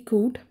Shagi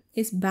coat,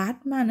 his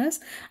bad manners.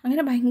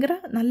 അങ്ങനെ ഭയങ്കര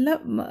നല്ല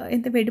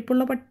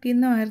വെടിപ്പുള്ള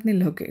പട്ടിയൊന്നും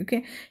ആയിരുന്നില്ല. ഓക്കെ,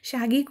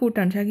 ഷാഗി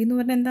കൂട്ടാണ്. ഷാഗി എന്ന്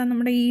പറഞ്ഞാൽ എന്താ,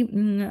 നമ്മുടെ ഈ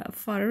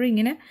ഫർ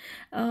ഇങ്ങനെ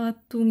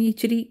തൂങ്ങി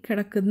ഇച്ചിരി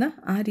കിടക്കുന്ന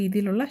ആ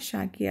രീതിയിലുള്ള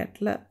ഷാഗി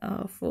ആയിട്ടുള്ള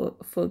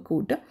ഫർ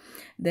കൂട്ട്.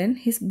 ദെൻ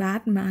ഹിസ്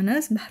ബാഡ്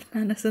മാനേഴ്സ്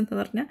എന്ന്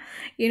പറഞ്ഞാൽ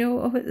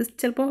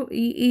ചിലപ്പോൾ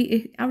ഈ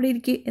അവിടെ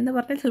ഇരിക്കുക എന്ന്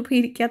പറഞ്ഞാൽ ചിലപ്പോൾ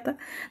ഇരിക്കാത്ത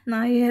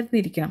നായായിരുന്നു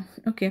ഇരിക്കണം.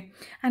 Okay,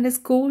 and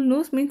his cool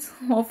news means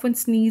often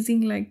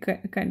sneezing like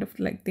kind of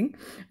like thing.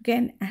 Okay,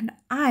 and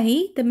I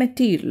the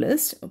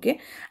materialist. Okay,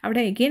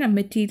 അവിടെ അഗെയിൻ ആ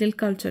മെറ്റീരിയൽ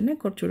കൾച്ചറിനെ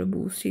കുറച്ചുകൂടെ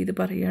ബൂസ്റ്റ് ചെയ്ത്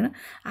പറയുകയാണ്.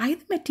 I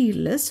the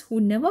materialist who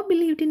never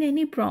believed in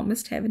any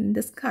promised heaven in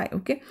the sky.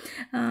 Okay,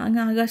 അങ്ങ്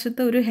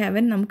ആകാശത്ത് ഒരു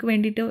heaven നമുക്ക്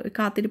വേണ്ടിയിട്ട്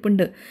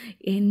കാത്തിരിപ്പുണ്ട്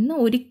എന്ന്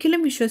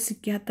ഒരിക്കലും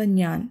വിശ്വസിക്കാത്ത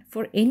ഞാൻ,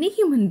 ഫോർ എനി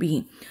ഹ്യൂമൻ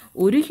ബീയിങ്,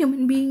 ഒരു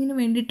ഹ്യൂമൻ ബീയിങ്ങിന്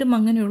വേണ്ടിയിട്ടും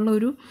അങ്ങനെയുള്ള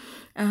ഒരു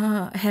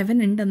ഹെവൻ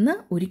ഉണ്ടെന്ന്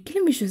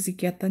ഒരിക്കലും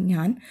വിശ്വസിക്കാത്ത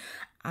ഞാൻ,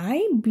 I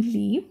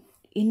believe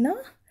in A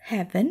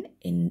heaven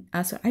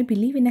I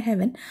believe in A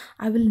heaven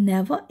I will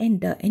never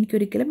enter.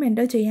 എനിക്കൊരിക്കലും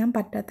എൻ്റർ ചെയ്യാൻ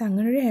പറ്റാത്ത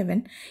അങ്ങനൊരു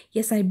heaven.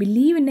 Yes, I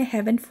believe in A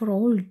heaven for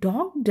all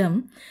ഡോഗ്ഡം,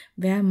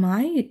 where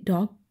my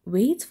dog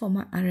weights for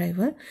my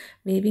arrival,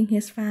 waving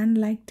his fan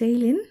like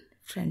tail in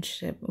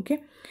friendship. Okay,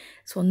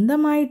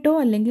 സ്വന്തമായിട്ടോ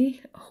അല്ലെങ്കിൽ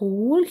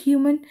whole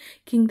human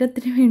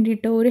കിങ്ഡത്തിന്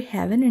വേണ്ടിയിട്ടോ ഒരു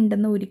heaven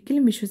ഉണ്ടെന്ന്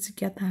ഒരിക്കലും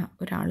വിശ്വസിക്കാത്ത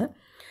ഒരാൾ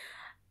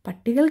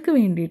പട്ടികൾക്ക്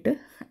വേണ്ടിയിട്ട്,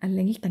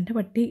 അല്ലെങ്കിൽ തൻ്റെ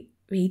പട്ടി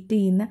വെയിറ്റ്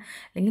ചെയ്യുന്ന,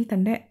 അല്ലെങ്കിൽ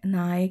തൻ്റെ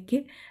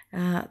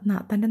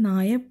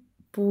നായ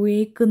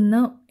പോയേക്കുന്ന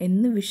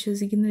എന്ന്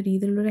വിശ്വസിക്കുന്ന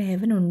രീതിയിലുള്ളൊരു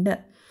ഹെവൻ ഉണ്ട്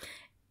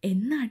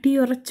എന്ന്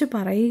അടിയുറച്ച്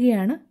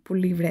പറയുകയാണ്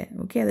പുള്ളി ഇവിടെ.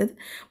 ഓക്കെ, അതായത്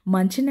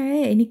മനുഷ്യനായ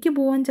എനിക്ക്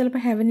പോകാൻ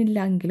ചിലപ്പോൾ ഹെവനില്ല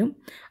എങ്കിലും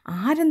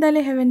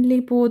ആരെന്തായാലും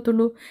ഹെവനിലേക്ക്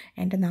പോകത്തുള്ളൂ,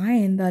 എൻ്റെ നായ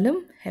എന്തായാലും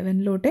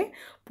ഹെവനിലോട്ടേ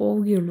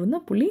പോവുകയുള്ളൂ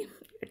എന്ന് പുള്ളി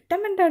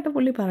ഡെറ്റർമിൻഡായിട്ട്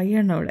പുള്ളി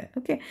പറയുകയാണ് അവിടെ.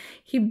 Okay,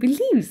 he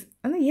believes,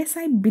 yes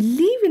I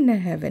believe in A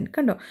heaven.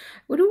 കണ്ടോ,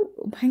 ഒരു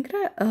ഭയങ്കര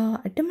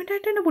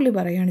ഡെറ്റർമിൻഡായിട്ടാണ് പുള്ളി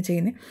പറയുകയാണ്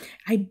ചെയ്യുന്നത്.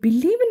 I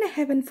believe in A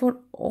heaven for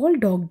all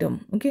ഡോഗ്ഡം.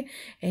 Okay,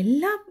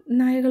 എല്ലാ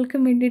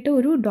നായകൾക്കും വേണ്ടിയിട്ട്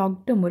ഒരു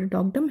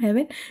ഡോഗ്ഡം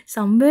heaven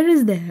somewhere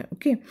is there.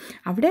 Okay,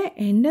 അവിടെ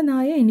എൻ്റെ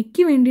നായ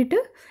എനിക്ക് വേണ്ടിയിട്ട്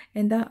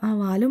ആ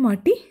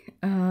വാലുമാട്ടി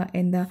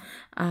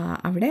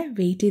അവിടെ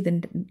വെയിറ്റ്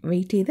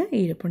ചെയ്ത്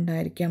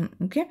ഇരിപ്പുണ്ടായിരിക്കാം.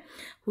 Okay,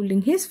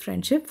 holding his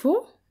friendship four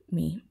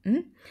me.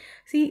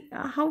 See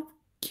how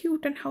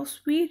cute and how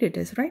sweet it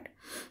is, right?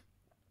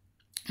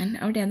 And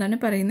അവിടെ എന്താണ്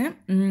പറയുന്നത്,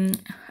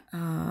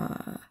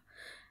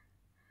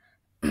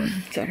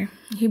 sorry,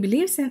 he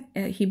believes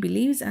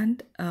and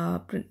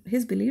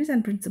his beliefs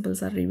and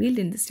principles are revealed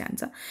in this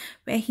stanza,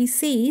 where he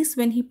says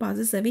when he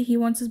passes away he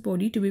wants his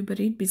body to be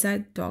buried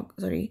beside dog.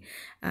 Sorry,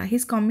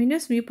 his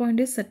communist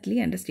viewpoint is subtly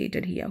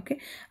understated here. Okay,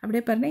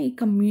 അവിടെ പറഞ്ഞ ഈ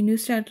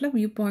communist ആയിട്ടുള്ള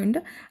view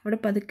point അവിടെ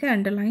പതുക്കെ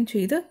underline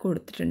ചെയ്ത്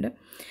കൊടുത്തിട്ടുണ്ട്.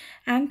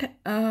 And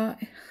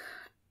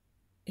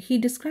he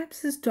describes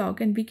his dog,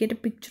 and we get a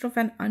picture of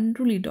an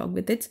unruly dog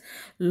with its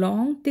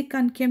long, thick,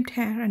 unkempt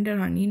hair and a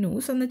runny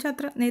nose.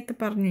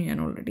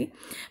 And already.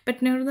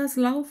 But Neruda's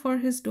love for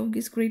his dog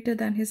is greater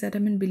than his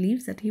adamant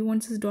beliefs that he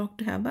wants his dog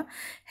to have a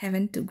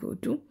heaven to go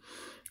to.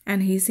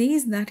 And he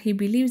says that he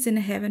believes in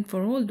a heaven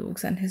for all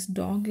dogs, and his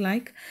dog,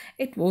 like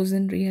it was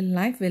in real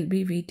life, will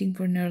be waiting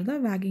for Neruda,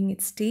 wagging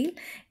its tail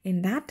in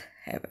that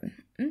heaven.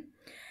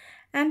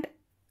 And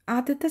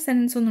ആദ്യത്തെ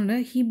sentence ഒന്നുണ്ട്,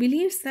 he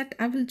believes that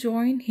I will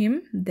join him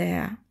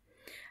there.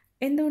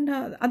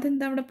 എന്തുകൊണ്ടാണ്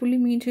അതെന്താ അവിടെ പുള്ളി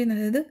മീൻ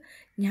ചെയ്യുന്നത്? അതായത്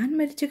ഞാൻ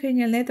മരിച്ചു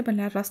കഴിഞ്ഞാൽ നേരത്തെ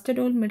പറഞ്ഞ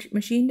റസ്റ്റഡ് ഓൾ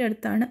മെഷീൻ്റെ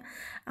അടുത്താണ്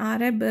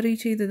ആരെ ബെറി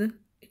ചെയ്തത്?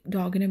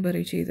 ഡോഗിനെ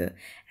ബെറി ചെയ്തത്.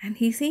 And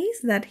he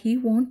says that he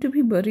want to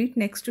B buried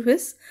next to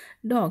his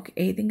dog.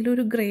 ഏതെങ്കിലും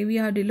ഒരു ഗ്രേവ്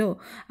യാർഡിലോ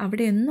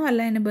അവിടെയൊന്നും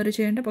അല്ല എന്നെ ബെറി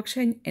ചെയ്യേണ്ടത്,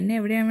 പക്ഷേ എന്നെ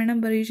എവിടെയാണ്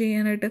വേണം ബെറി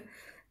ചെയ്യാനായിട്ട്?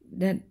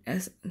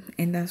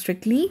 എന്താ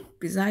strictly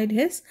beside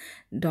his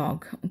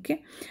dog. Okay,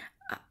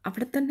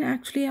 അവിടെ തന്നെ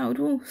ആക്ച്വലി ആ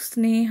ഒരു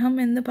സ്നേഹം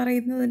എന്ന്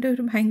പറയുന്നതിൻ്റെ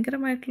ഒരു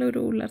ഭയങ്കരമായിട്ടുള്ള ഒരു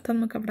ഉള്ളർത്ഥം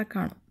നമുക്ക് അവിടെ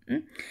കാണും.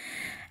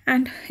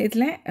 ആൻഡ്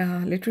ഇതിലെ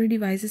ലിറ്റററി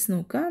ഡിവൈസസ്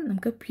നോക്കുക,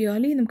 നമുക്ക്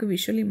പ്യുവർലി നമുക്ക്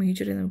വിഷ്വൽ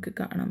ഇമേജറി നമുക്ക്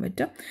കാണാൻ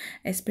പറ്റും.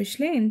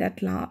 Especially in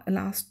that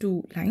last 2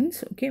 lines.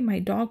 Okay, my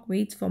dog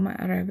weights for my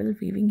arrival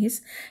weaving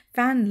his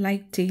fan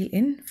like tail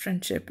in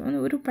friendship.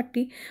 ഒരു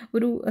പട്ടി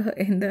ഒരു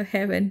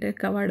ഹെവൻ്റെ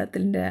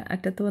കവാടത്തിൻ്റെ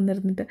അറ്റത്ത്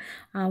വന്നിരുന്നിട്ട്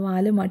ആ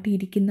വാല്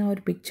മാട്ടിയിരിക്കുന്ന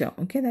ഒരു picture.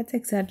 Okay, that's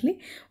exactly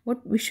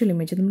what visual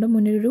image നമ്മുടെ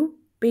മുന്നിലൊരു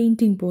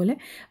പെയിൻറ്റിങ് പോലെ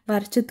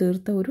വരച്ച്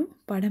തീർത്ത ഒരു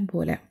പടം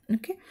പോലെ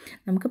ഓക്കെ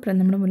നമുക്ക്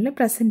നമ്മുടെ മുന്നിൽ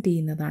present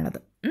ചെയ്യുന്നതാണത്.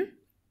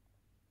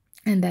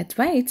 And that's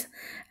why it's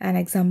an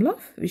example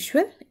of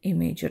visual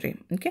imagery.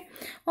 Okay,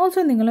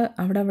 also നിങ്ങൾ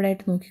അവിടെ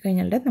ആയിട്ട്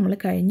നോക്കിക്കഴിഞ്ഞാൽ നമ്മൾ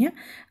കഴിഞ്ഞ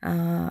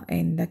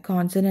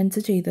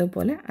കോൺസണൻസ്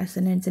ചെയ്തതുപോലെ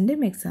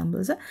അസനൻസിൻ്റെയും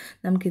എക്സാമ്പിൾസ്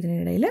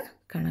നമുക്കിതിനിടയിൽ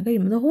കാണാൻ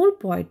കഴിയും. ഹോൾ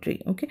പോയട്രി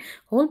ഓക്കെ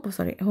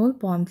ഹോൾ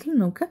പോയിംസിൽ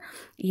നമുക്ക്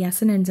ഈ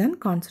അസനൻസ് ആൻഡ്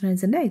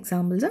കോൺസണൻസിൻ്റെ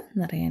എക്സാമ്പിൾസ്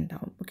നിറയെ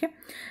ഉണ്ടാവും. Okay,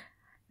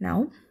 now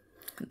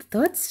the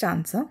third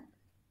stanza,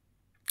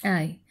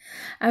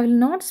 I will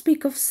not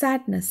speak of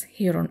sadness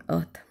here on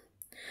earth,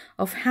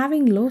 of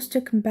having lost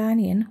a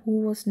companion who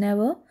was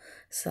never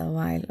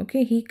servile.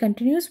 Okay, he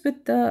continues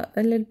with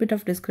a little bit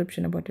of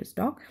description about his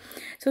dog.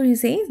 So he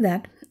says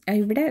that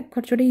ഇവിടെ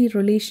കുറച്ചുകൂടി ഈ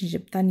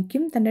relationship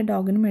തനിക്കും തൻ്റെ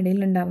ഡോഗിനും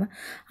ഇടയിലുണ്ടാകുന്ന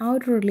ആ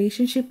ഒരു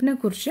റിലേഷൻഷിപ്പിനെ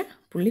കുറിച്ച്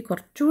പുള്ളി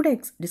കുറച്ചുകൂടെ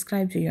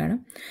ഡിസ്ക്രൈബ് ചെയ്യുകയാണ്.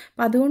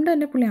 അപ്പോൾ അതുകൊണ്ട്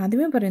തന്നെ പുള്ളി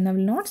ആദ്യമേ പറയുന്നത് I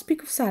will not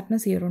speak of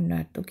sadness here on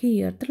earth. Okay, ഈ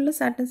എർത്തിലുള്ള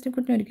സാഡ്നസിനെ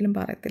കുറിച്ച് ഒരിക്കലും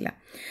പറയത്തില്ല.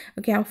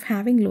 Okay, of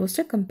having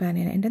lost A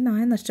companion, എൻ്റെ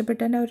നായ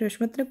നഷ്ടപ്പെട്ടതിൻ്റെ ആ ഒരു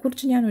വിഷമത്തിനെ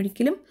കുറിച്ച് ഞാൻ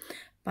ഒരിക്കലും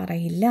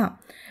പറയില്ല.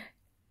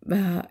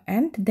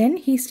 And then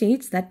he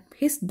States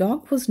that his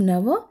dog was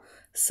never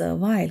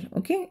സർവൈൽ.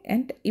 Okay,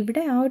 and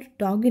ഇവിടെ ആ ഒരു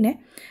ഡോഗിനെ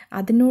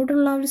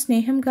അതിനോടുള്ള ഒരു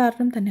സ്നേഹം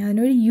കാരണം തന്നെ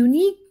അതിനൊരു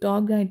യുണീക്ക്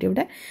ഡോഗായിട്ട്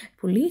ഇവിടെ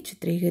പുള്ളി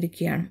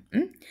ചിത്രീകരിക്കുകയാണ്.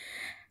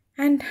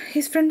 And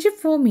his friendship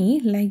for me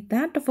like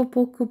that of A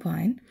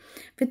porcupine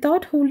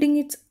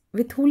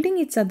withholding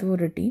its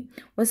authority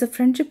was a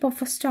friendship of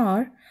a star,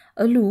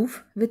 aloof,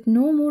 with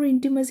no more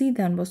intimacy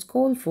than was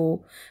called for,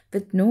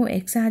 with no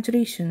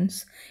exaggerations.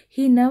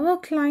 He never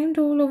climbed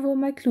all over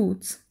my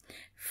clothes,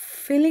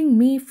 filling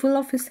me full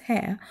of his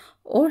hair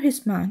or his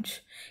mange.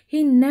 He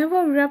never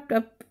rubbed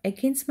up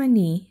against my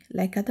knee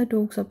like other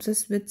dogs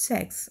obsessed with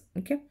sex.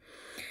 Okay,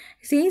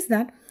 he says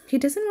that he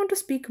doesn't want to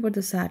speak about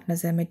the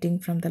sadness emitting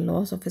from the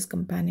loss of his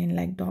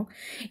companion-like dog.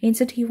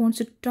 Instead, he wants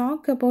to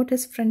talk about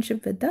his friendship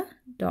with the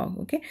dog.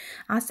 Okay,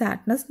 ആ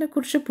സാഡ്നെസ്സിനെ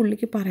കുറിച്ച്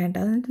പുള്ളിക്ക് പറയേണ്ട,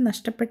 അതിൻ്റെ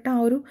നഷ്ടപ്പെട്ട ആ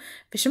ഒരു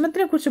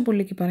വിഷമത്തിനെ കുറിച്ച്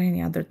പുള്ളിക്ക് പറയാൻ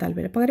യാതൊരു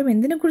താല്പര്യം. പകരം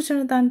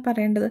എന്തിനെക്കുറിച്ചാണ് താൻ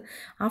പറയേണ്ടത്?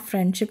 ആ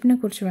ഫ്രണ്ട്ഷിപ്പിനെ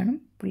കുറിച്ച് വേണം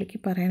പുള്ളിക്ക്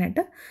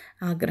പറയാനായിട്ട്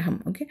ആഗ്രഹം.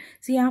 ഓക്കെ,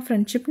 ആ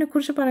ഫ്രണ്ട്ഷിപ്പിനെ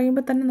കുറിച്ച്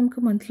പറയുമ്പോൾ തന്നെ നമുക്ക്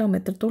മനസ്സിലാവും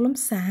എത്രത്തോളം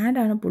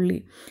സാഡാണ് പുള്ളി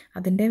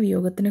അതിൻ്റെ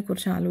വിയോഗത്തിനെ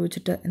കുറിച്ച്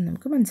ആലോചിച്ചിട്ട് എന്ന്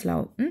നമുക്ക്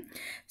മനസ്സിലാവും.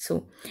 So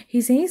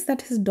he says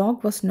that his dog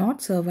was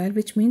not സർവൈൽ,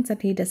 which means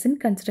that he doesn't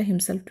consider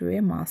himself to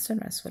A master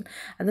as well.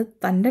 അത്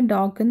തൻ്റെ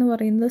ഡോഗ് എന്ന്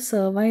പറയുന്നത്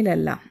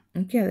സർവൈലല്ല.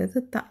 ഓക്കെ, അതായത്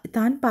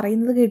താൻ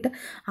പറയുന്നത് കേട്ട്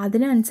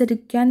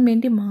അതിനനുസരിക്കാൻ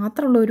വേണ്ടി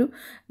മാത്രമുള്ളൊരു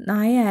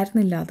നായ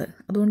ആയിരുന്നില്ല അത്.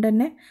 അതുകൊണ്ട്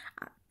തന്നെ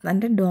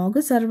തൻ്റെ ഡോഗ്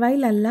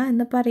സർവൈൽ അല്ല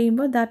എന്ന്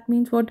പറയുമ്പോൾ that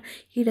means what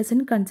he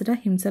doesn't consider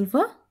himself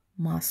A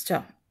master.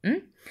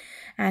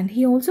 And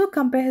he also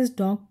compare his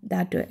dog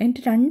that.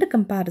 എൻ്റെ 2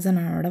 കമ്പാരിസൺ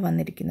ആണ് അവിടെ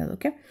വന്നിരിക്കുന്നത്.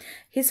 Okay,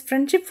 his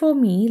friendship for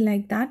me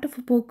like that of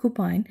A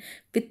porcupine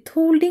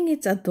withholding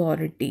its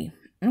authority.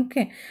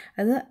 Okay,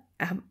 അത്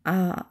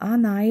ആ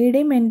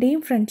നായയുടെയും എൻ്റെയും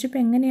friendship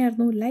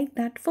എങ്ങനെയായിരുന്നു? Like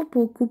that four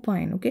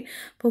പോക്കുപ്പൈൻ. Okay,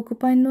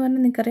 പോക്കുപ്പൈൻ എന്ന്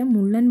പറഞ്ഞാൽ നിങ്ങൾക്കറിയാം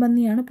മുള്ളൻ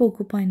പന്നിയാണ്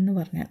പോക്കുപ്പൈൻ എന്ന്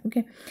പറഞ്ഞാൽ.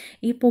 ഓക്കെ,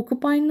 ഈ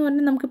പോക്കുപ്പൈൻ എന്ന്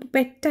പറഞ്ഞാൽ നമുക്കിപ്പോൾ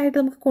പെറ്റായിട്ട്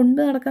നമുക്ക്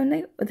കൊണ്ട് നടക്കാൻ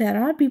there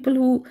are people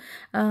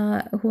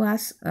who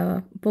has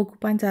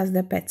പോക്കുപ്പൈൻസ് as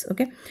the pets.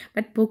 Okay,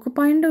 but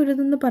പോക്കുപ്പൈൻ്റെ ഒരു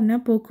ഇതെന്ന്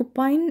പറഞ്ഞാൽ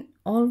പോക്കുപ്പൈൻ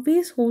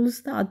always holds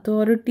the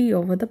authority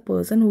over the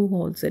person who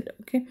holds it.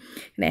 Okay,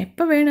 പിന്നെ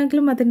എപ്പോൾ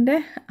വേണമെങ്കിലും അതിൻ്റെ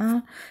ആ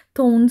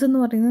തോൺസ് എന്ന്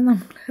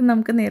പറയുന്നത്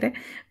നമുക്ക് നേരെ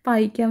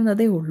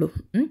വായിക്കാവുന്നതേ ഉള്ളൂ.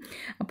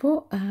 അപ്പോൾ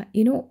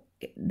you know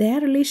their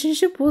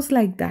relationship was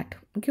like that.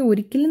 Okay,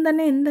 ഒരിക്കലും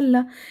തന്നെ എന്തല്ല,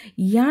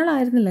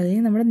 ഇയാളായിരുന്നില്ല,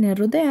 അല്ലെങ്കിൽ നമ്മുടെ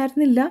നെറുദ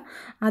ആയിരുന്നില്ല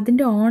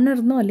അതിൻ്റെ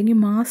ഓണർന്നോ അല്ലെങ്കിൽ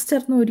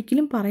മാസ്റ്റർന്നോ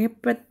ഒരിക്കലും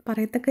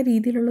പറയത്തക്ക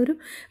രീതിയിലുള്ളൊരു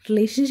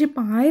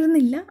റിലേഷൻഷിപ്പ്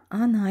ആയിരുന്നില്ല ആ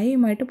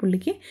നായയുമായിട്ട്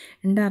പുള്ളിക്ക്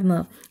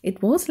ഉണ്ടായിരുന്നത്.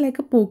 It was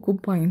like A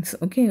പോക്കുപൈൻസ്.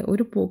 Okay,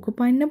 ഒരു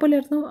പോക്കുപൈനിനെ പോലെ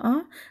ആയിരുന്നു ആ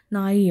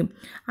നായയും.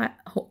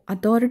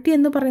 അതോറിറ്റി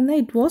എന്ന് പറയുന്നത്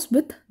it was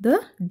with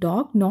the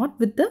dog, not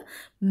with the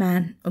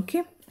man. Okay,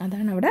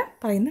 അതാണ് അവിടെ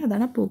പറയുന്നത്.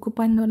 അതാണ്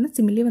പോക്കുപൈൻ എന്ന് പറഞ്ഞാൽ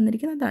സിമിലി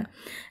വന്നിരിക്കുന്നത്. അതാണ്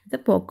ഇത്.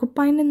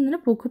 പോക്കുപൈൻ എന്ന്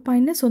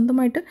പോക്കുപൈനെ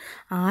സ്വന്തമായിട്ട്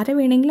ആരെ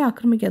വേണമെങ്കിലും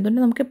ആക്രമിക്കുക. അതുകൊണ്ട്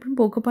നമുക്ക് എപ്പോഴും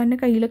പോക്കുപൈനെ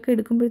കയ്യിലൊക്കെ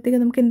എടുക്കുമ്പോഴത്തേക്ക്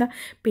നമുക്ക് എന്താ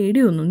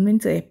പേടിയൊന്നും,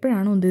 മീൻസ്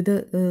എപ്പോഴാണോ ഇത്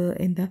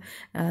എന്താ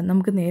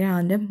നമുക്ക് നേരെ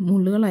അതിൻ്റെ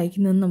മുള്ളുകൾ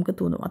അയക്കുന്നതെന്ന് നമുക്ക്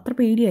തോന്നും, അത്ര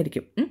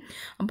പേടിയായിരിക്കും.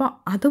 അപ്പോൾ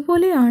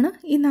അതുപോലെയാണ്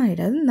ഈ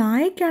നായയുടെ. അത്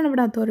നായക്കാണ്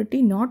ഇവിടെ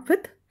അതോറിറ്റി, നോട്ട്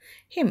വിത്ത്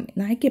ഹിം.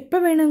 നായ്ക്ക് എപ്പോൾ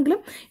വേണമെങ്കിലും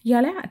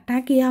ഇയാളെ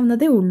അറ്റാക്ക്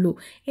ചെയ്യാവുന്നതേ ഉള്ളൂ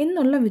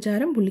എന്നുള്ള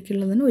വിചാരം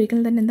പുള്ളിക്കുള്ളതെന്ന്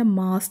ഒരിക്കലും തന്നെ എന്താ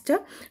മാസ്റ്റർ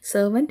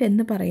സെർവൻറ്റ്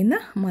എന്ന് പറയുന്ന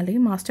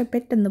അല്ലെങ്കിൽ മാസ്റ്റർ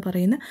പെറ്റ് എന്ന്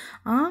പറയുന്ന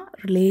ആ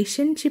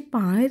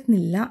റിലേഷൻഷിപ്പ്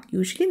ആയിരുന്നില്ല.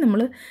 യൂഷ്വലി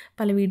നമ്മൾ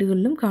പല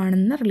വീടുകളിലും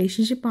കാണുന്ന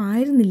റിലേഷൻഷിപ്പ്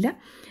ആയിരുന്നില്ല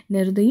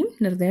നെറുദയും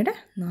നെറുദയുടെ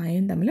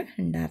നായയും തമ്മിൽ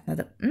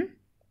ഉണ്ടായിരുന്നത്.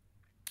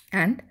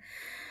 And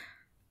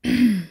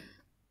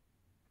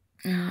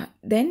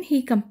then he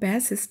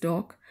compares his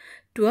dog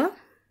to a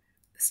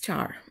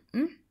star.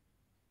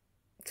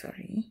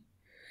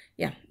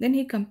 Then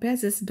he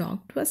compares his dog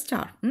to a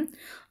star,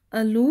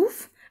 aloof,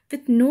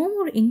 with no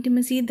more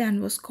intimacy than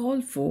was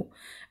called for,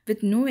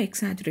 with no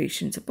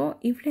exaggerations. അപ്പോൾ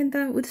ഇവിടെ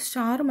എന്താ ഒരു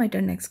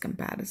സ്റ്റാറുമായിട്ടാണ് നെക്സ്റ്റ്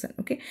കമ്പാരിസൺ.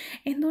 ഓക്കെ,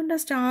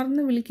 എന്തുകൊണ്ടാണ് star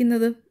എന്ന്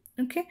വിളിക്കുന്നത്?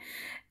 Okay,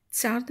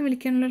 star എന്ന്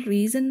വിളിക്കാനുള്ള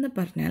reason എന്ന്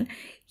പറഞ്ഞാൽ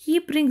ഹീ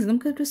ബ്രിങ്സ്,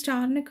 നമുക്കൊരു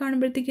സ്റ്റാറിനെ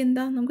കാണുമ്പോഴത്തേക്ക്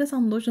എന്താ നമുക്ക്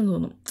സന്തോഷം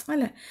തോന്നും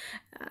അല്ലേ?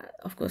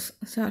 ഓഫ് കോഴ്സ്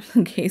സ്റ്റാർ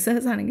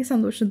കേസസ് ആണെങ്കിൽ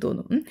സന്തോഷം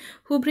തോന്നും.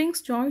 Who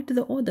brings Joy to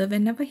the author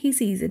when ever he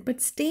സീസ് it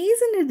but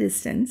stays in A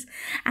distance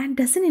and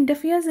dozen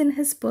ഇൻ്റർഫിയേഴ്സ് in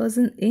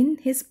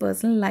his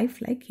personal life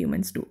like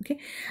humans do. Okay,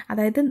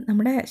 അതായത്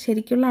നമ്മുടെ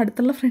ശരിക്കുള്ള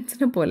അടുത്തുള്ള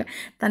ഫ്രണ്ട്സിനെ പോലെ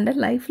തൻ്റെ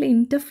ലൈഫിൽ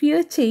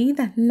ഇൻ്റർഫിയർ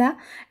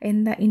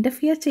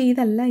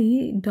ചെയ്തല്ല ഈ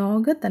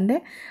ഡോഗ്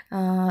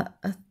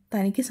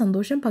തനിക്ക്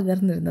സന്തോഷം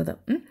പകർന്നിരുന്നത്.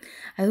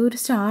 അത് ഒരു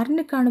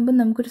സ്റ്റാറിനെ കാണുമ്പോൾ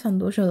നമുക്കൊരു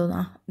സന്തോഷം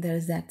തോന്നും, ദർ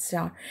ഇസ് ദാറ്റ്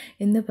സ്റ്റാർ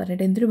എന്ന്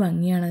പറഞ്ഞിട്ട് എന്തൊരു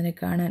ഭംഗിയാണ് അതിനെ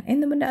കാണാൻ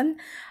എന്ന് പറഞ്ഞാൽ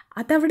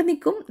അതവിടെ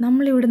നിൽക്കും,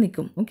 നമ്മളിവിടെ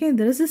നിൽക്കും. Okay,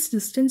 there is this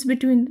distance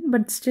between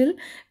but still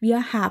we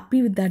are happy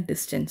with that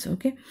distance.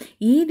 Okay,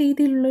 ഈ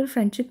രീതിയിലുള്ളൊരു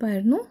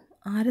ഫ്രണ്ട്ഷിപ്പായിരുന്നു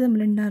ആര്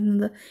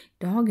തമ്മിലുണ്ടായിരുന്നത്?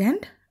 ഡോഗ്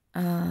ആൻഡ്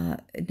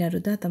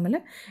നെറുദ തമ്മിൽ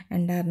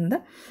ഉണ്ടായിരുന്നത്.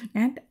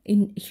 ആൻഡ്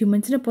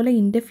ഹ്യൂമൻസിനെ പോലെ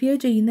ഇൻ്റർഫിയർ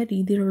ചെയ്യുന്ന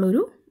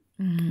രീതിയിലുള്ളൊരു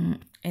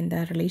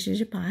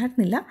റിലേഷൻഷിപ്പ്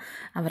ആയിരുന്നില്ല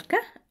അവർക്ക്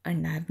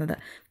ഉണ്ടായിരുന്നത്.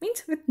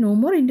 Means with no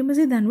more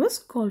intimacy than was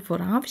call for.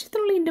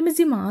 ആവശ്യത്തിനുള്ള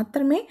ഇൻറ്റിമസി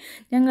മാത്രമേ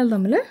ഞങ്ങൾ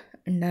തമ്മിൽ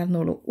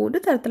ഉണ്ടായിരുന്നുള്ളൂ, ഒരു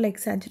തരത്തിലുള്ള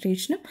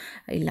എക്സാജറേഷനും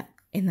ഇല്ല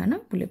എന്നാണ്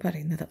പുള്ളി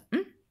പറയുന്നത്.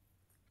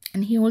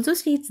 And he also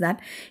states that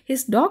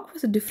his dog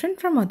was different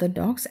from other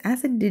dogs as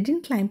it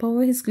didn't climb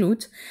over his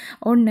glutes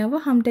or never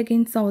humped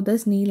against the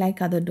other's knee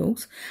like other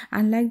dogs.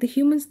 Unlike the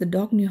humans, the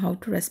dog knew how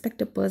to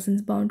respect a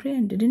person's boundary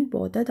and didn't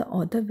bother the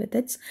other with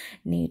its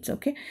needs.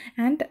 Okay,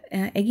 and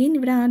again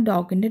ഇവിടെ ആ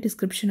ഡോഗിൻ്റെ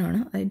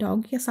ഡിസ്ക്രിപ്ഷനാണ്.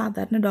 Dog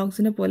സാധാരണ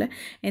ഡോഗ്സിനെ പോലെ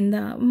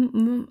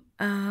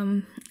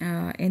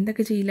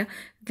എന്തൊക്കെ ചെയ്യില്ല,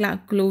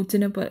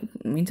 ക്ലോത്ത്സിനെ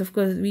means of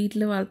course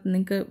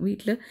നിങ്ങൾക്ക്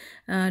വീട്ടിൽ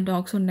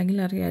dogs ഉണ്ടെങ്കിൽ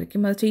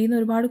അറിയാമായിരിക്കും അത് ചെയ്യുന്ന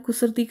ഒരുപാട്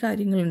കുസൃതി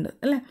കാര്യങ്ങളുണ്ട്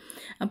അല്ലേ?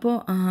 അപ്പോൾ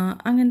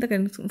അങ്ങനത്തെ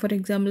കാര്യം, ഫോർ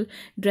എക്സാമ്പിൾ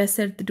ഡ്രസ്സ്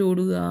എടുത്തിട്ട്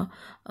ഓടുക,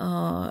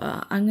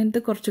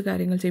 അങ്ങനത്തെ കുറച്ച്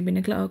കാര്യങ്ങൾ ചെയ്യും.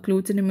 പിന്നെ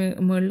ക്ലോത്ത്സിൻ്റെ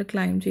മുകളിൽ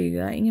ക്ലൈം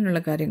ചെയ്യുക,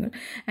 ഇങ്ങനെയുള്ള കാര്യങ്ങൾ.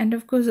 And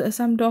of course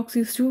some dogs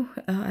use to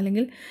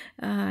അല്ലെങ്കിൽ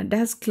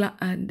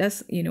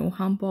does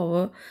hump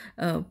over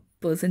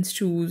persons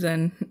shoes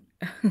and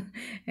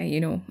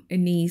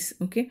knees.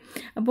 Okay,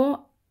 അപ്പോൾ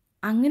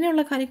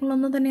അങ്ങനെയുള്ള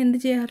കാര്യങ്ങളൊന്നും തന്നെ എന്ത്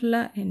ചെയ്യാറില്ല,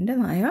 എൻ്റെ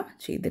നായ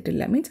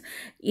ചെയ്തിട്ടില്ല. Means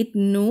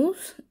it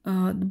knows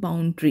the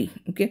boundary.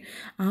 Okay,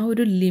 ആ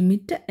ഒരു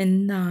ലിമിറ്റ്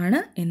എന്താണ്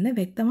എന്ന്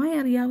വ്യക്തമായി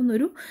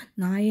അറിയാവുന്നൊരു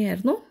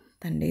നായയായിരുന്നു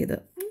തൻ്റേത്.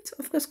 മീൻസ്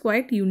ഓഫ് കോഴ്സ്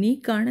ക്വൈറ്റ്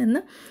യുണീക്കാണ്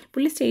എന്ന്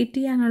പുള്ളി സ്റ്റേറ്റ്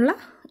ചെയ്യാനുള്ള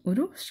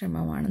ഒരു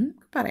ശ്രമമാണെന്ന്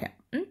പറയാം.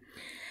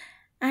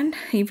 ആൻഡ്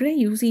ഇവിടെ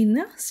യൂസ്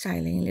ചെയ്യുന്ന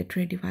സ്റ്റൈലിംഗ്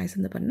ലിറ്റററി ഡിവൈസ്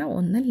എന്ന് പറഞ്ഞാൽ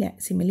ഒന്നല്ല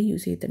സിമിലി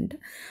യൂസ് ചെയ്തിട്ടുണ്ട്.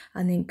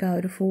 അത് നിങ്ങൾക്ക് ആ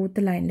ഒരു 4th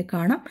ലൈനിൽ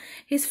കാണാം.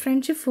 His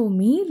friendship for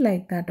me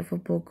like that of A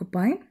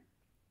പോക്കുപൈൻ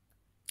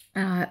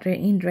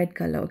in red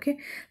colour. Okay,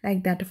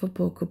 like that of A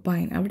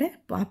പോക്കുപൈൻ. അവിടെ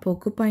ആ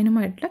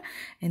പോക്കുപൈനുമായിട്ടുള്ള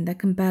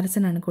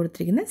കമ്പാരിസൺ ആണ്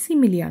കൊടുത്തിരിക്കുന്നത്.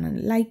 സിമിലിയാണ്,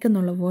 ലൈക്ക്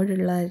എന്നുള്ള വേർഡ്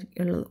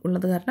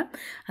ഉള്ളത് കാരണം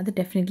അത്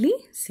definitely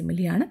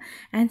സിമിലിയാണ്.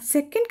 And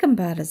second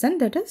comparison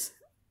that is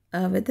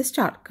with the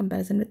star,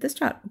 comparison with the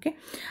star. Okay,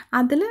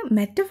 അതിൽ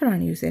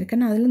മെറ്റഫറാണ് use ചെയ്യുന്നത്.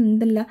 കാരണം അതിൽ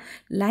എന്തല്ല,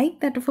 like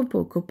that of A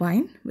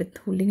പോക്കുപൈൻ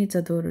with holding it's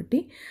authority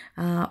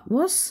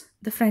was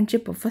the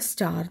friendship of A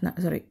star.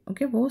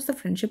 Was the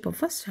friendship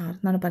of A star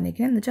എന്നാണ്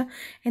പറഞ്ഞിരിക്കുന്നത്. എന്ന് വെച്ചാൽ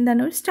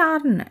എന്താണ്, ഒരു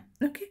സ്റ്റാറിന്.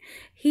 Okay,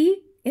 he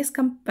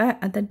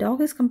the dog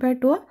is compared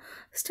to a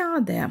star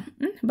there.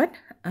 But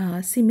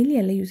simile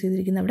അല്ല use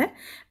ചെയ്തിരിക്കുന്നത്, അവിടെ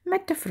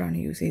മെറ്റഫറാണ്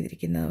use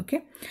ചെയ്തിരിക്കുന്നത്. ഓക്കെ,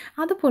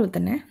 അതുപോലെ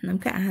തന്നെ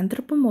നമുക്ക്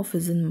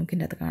ആന്ത്രപ്പോമോർഫിസം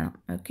നമുക്കിൻ്റെ അത് കാണാം.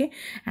 ഓക്കെ,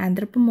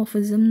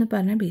 ആന്ത്രപ്പോമോർഫിസം എന്ന്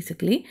പറഞ്ഞാൽ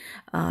ബേസിക്കലി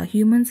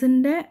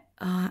ഹ്യൂമൻസിൻ്റെ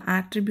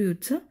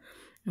ആട്രിബ്യൂട്ട്സ്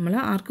നമ്മൾ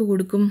ആർക്ക്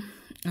കൊടുക്കും?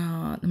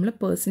 നമ്മൾ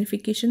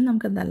പേഴ്സണിഫിക്കേഷൻ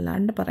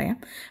നമുക്കതല്ലാണ്ട് പറയാം.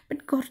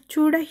 ബട്ട്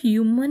കുറച്ചുകൂടെ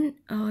ഹ്യൂമൻ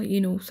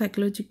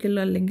സൈക്കോളജിക്കൽ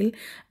അല്ലെങ്കിൽ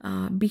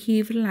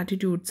ബിഹേവിയറൽ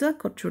ആറ്റിറ്റ്യൂഡ്സ്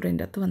കുറച്ചുകൂടെ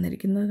അതിൻ്റെ അകത്ത്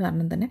വന്നിരിക്കുന്നത്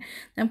കാരണം തന്നെ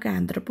നമുക്ക്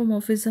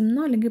ആന്ത്രപ്പോമോർഫിസം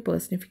എന്നോ അല്ലെങ്കിൽ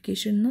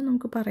പേഴ്സണിഫിക്കേഷൻ എന്നോ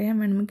നമുക്ക് പറയാൻ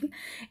വേണമെങ്കിൽ.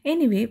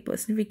 Anyway,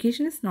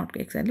 personification is not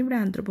exactly, ഇവിടെ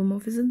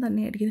ആന്ത്രപ്പോമോർഫിസം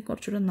തന്നെയായിരിക്കും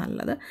കുറച്ചുകൂടെ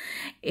നല്ലത്.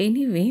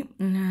 എനിവേ,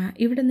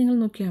 ഇവിടെ നിങ്ങൾ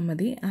നോക്കിയാൽ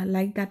മതി,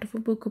 like that of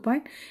A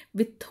porcupine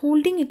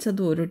withholding its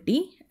authority,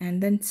 and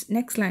then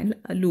next line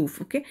aloof.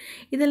 Okay,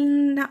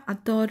 ഇതെല്ലാം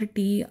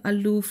അതോറിറ്റി,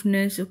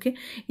 അലൂഫ്നെസ്, ഓക്കെ,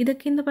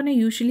 ഇതൊക്കെ എന്ന് പറഞ്ഞാൽ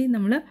യൂഷ്വലി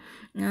നമ്മൾ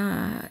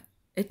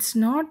it's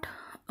not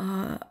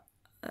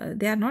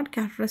they are not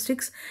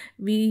characteristics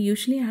we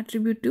usually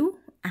attribute to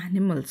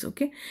animals.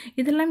 Okay,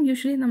 ഇതെല്ലാം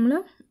യൂഷ്വലി നമ്മൾ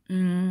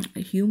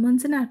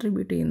ഹ്യൂമൻസിനെ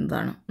ആട്രിബ്യൂട്ട്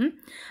ചെയ്യുന്നതാണ്.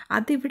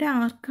 അതിവിടെ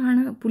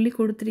ആർക്കാണ് പുള്ളി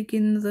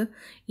കൊടുത്തിരിക്കുന്നത്?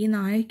 ഈ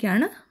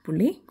നായയ്ക്കാണ്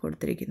പുള്ളി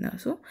കൊടുത്തിരിക്കുന്നത്.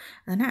 സോ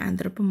അതാണ്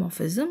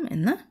ആന്ത്രപ്പോമോർഫിസം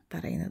എന്ന്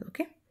പറയുന്നത്.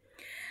 Okay,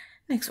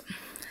 next one,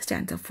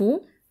 stanza 4.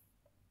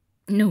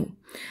 No,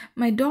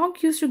 my dog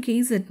used to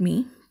gaze at me,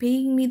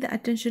 paying me the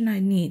attention I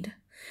need,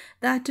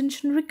 the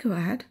attention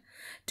required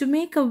to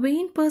make a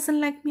vain person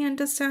like me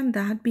understand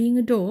that, being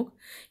a dog,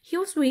 he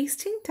was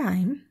wasting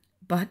time.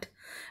 But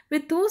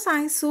with those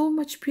eyes so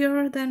much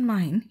purer than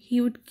mine, he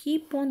would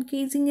keep on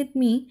gazing at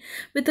me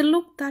with a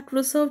look that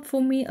reserved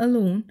for me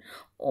alone,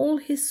 all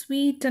his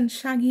sweet and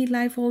shaggy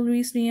life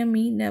always near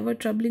me, never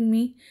troubling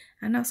me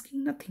and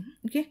asking nothing.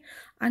 Okay,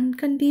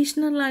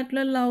 unconditional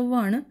ആയിട്ടുള്ള love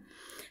ആണ്,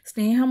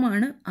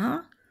 സ്നേഹമാണ് ആ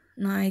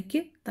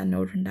നായയ്ക്ക്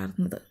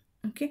തന്നോടുണ്ടായിരുന്നത്.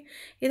 Okay,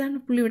 ഇതാണ്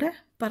പുള്ളിയുടെ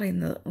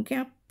പറയുന്നത്. Okay,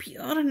 ആ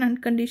pure and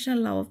unconditional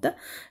love of the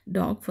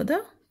dog for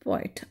the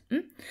poet.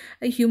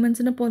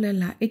 ഹ്യൂമൻസിനെ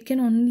പോലെയല്ല, it can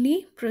only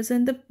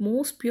present the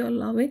most pure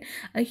love in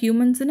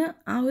ഹ്യൂമൻസിന്.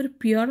 ആ ഒരു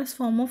പ്യുവറസ്റ്റ്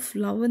ഫോം ഓഫ്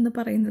ലവ് എന്ന്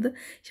പറയുന്നത്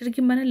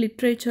ശരിക്കും പറഞ്ഞാൽ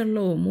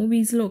ലിറ്ററേച്ചറിലോ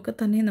മൂവീസിലോ ഒക്കെ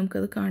തന്നെ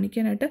നമുക്കത്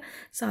കാണിക്കാനായിട്ട്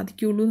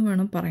സാധിക്കുകയുള്ളൂ എന്ന്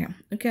വേണം പറയാം.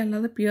 ഓക്കെ,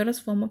 അല്ലാതെ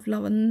പ്യുവറസ്റ്റ് ഫോം ഓഫ്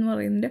ലവ് എന്ന്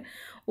പറയുന്നതിൻ്റെ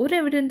ഒരു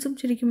എവിഡൻസും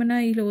ശരിക്കും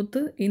പറഞ്ഞാൽ ഈ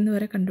ലോകത്ത് ഇന്ന്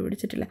വരെ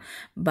കണ്ടുപിടിച്ചിട്ടില്ല.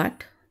 ബട്ട്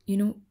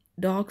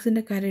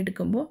ഡോഗ്സിൻ്റെ കാര്യം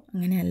എടുക്കുമ്പോൾ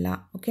അങ്ങനെയല്ല.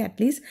 Okay,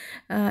 at least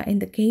in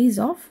the case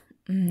of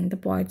the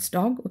poets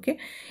dog, okay,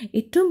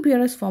 ഏറ്റവും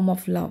പ്യുവറസ്റ്റ് ഫോം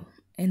ഓഫ് ലവ്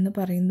എന്ന്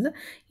പറയുന്നത്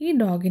ഈ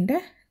ഡോഗിൻ്റെ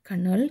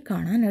കണ്ണുകളിൽ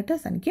കാണാനായിട്ട്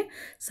തനിക്ക്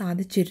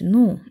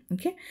സാധിച്ചിരുന്നു.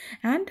 ഓക്കെ,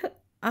 ആൻഡ്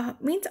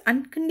മീൻസ്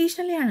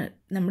അൺകണ്ടീഷണലി ആണ്.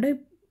 നമ്മുടെ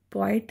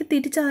പോയിട്ട്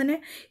തിരിച്ചതിനെ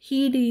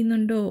ഹീഡ്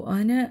ചെയ്യുന്നുണ്ടോ,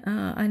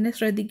 അതിനെ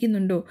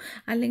ശ്രദ്ധിക്കുന്നുണ്ടോ,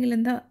 അല്ലെങ്കിൽ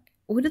എന്താ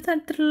ഒരു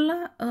തരത്തിലുള്ള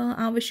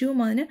ആവശ്യവും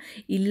അതിന്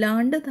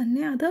ഇല്ലാണ്ട്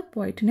തന്നെ അത്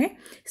പോയിറ്റിനെ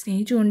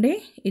സ്നേഹിച്ചുകൊണ്ടേ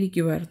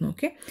ഇരിക്കുമായിരുന്നു.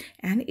 Okay,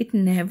 and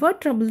it never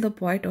trouble the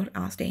poet or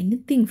asked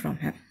anything from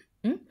him.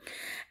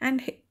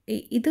 And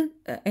ഇത്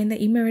എന്താ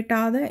ഇമ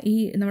വെട്ടാതെ ഈ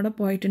നമ്മുടെ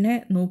പോയിറ്റിനെ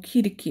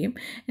നോക്കിയിരിക്കുകയും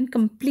and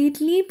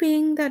completely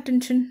paying the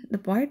attention the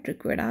poet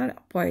required. ആ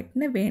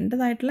പോയിറ്റിന്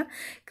വേണ്ടതായിട്ടുള്ള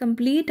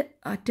കംപ്ലീറ്റ്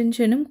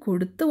അറ്റൻഷനും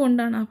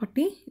കൊടുത്തുകൊണ്ടാണ് ആ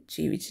പട്ടി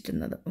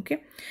ജീവിച്ചിരുന്നത്. Okay,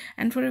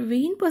 and four A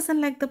vein person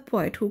like the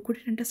poet who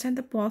could understand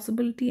the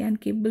possibility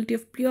and capability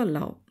of pure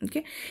love.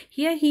 Okay,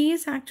 here he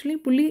is actually,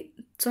 പുള്ളി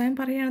സ്വയം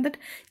പറയുകയാണ് that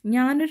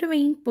ഞാനൊരു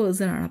vein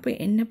person ആണ്. അപ്പോൾ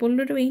എന്നെ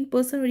പോലുള്ളൊരു വെയിൻ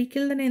പേഴ്സൺ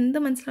ഒരിക്കലും തന്നെ എന്ത്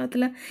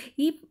മനസ്സിലാകത്തില്ല,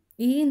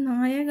 ഈ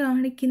നായ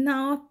കാണിക്കുന്ന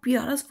ആ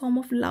പ്യുവറസ്റ്റ് ഫോം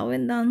ഓഫ് ലവ്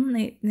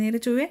എന്താണെന്ന് നേരെ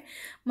ചൊവ്വേ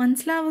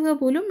മനസ്സിലാവുക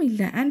പോലും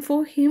ഇല്ല. And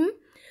for him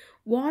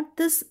what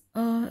this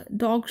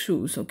dog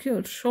shows, okay,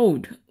 or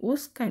showed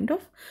was kind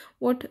of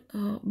what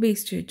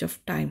wastage of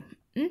time.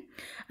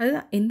 അത്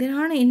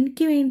എന്തിനാണ്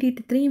എനിക്ക് വേണ്ടിയിട്ട്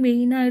ഇത്രയും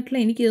വെയിനായിട്ടുള്ള,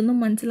 എനിക്കിതൊന്നും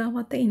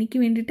മനസ്സിലാവാത്ത എനിക്ക്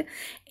വേണ്ടിയിട്ട്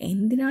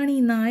എന്തിനാണ് ഈ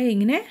നായ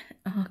ഇങ്ങനെ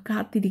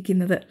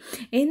കാത്തിരിക്കുന്നത്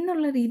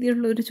എന്നുള്ള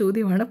രീതിയിലുള്ള ഒരു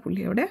ചോദ്യമാണ്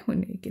പുള്ളി അവിടെ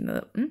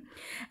ഉന്നയിക്കുന്നത്.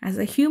 As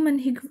A human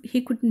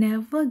he could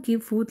never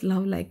give food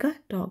love like A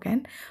dog.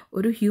 And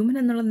ഒരു ഹ്യൂമൻ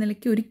എന്നുള്ള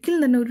നിലയ്ക്ക്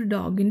ഒരിക്കലും തന്നെ ഒരു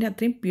ഡോഗിൻ്റെ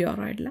അത്രയും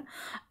പ്യുവറായിട്ടുള്ള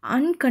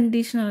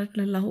അൺകണ്ടീഷണൽ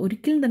ആയിട്ടുള്ള ലവ്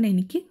ഒരിക്കലും തന്നെ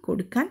എനിക്ക്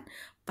കൊടുക്കാൻ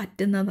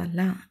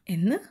പറ്റുന്നതല്ല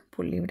എന്ന്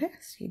പുള്ളി ഇവിടെ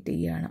സ്റ്റേറ്റ്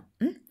ചെയ്യുകയാണ്.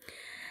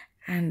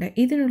 ആൻഡ്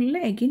ഇതിനുള്ള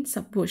എഗെയിൻ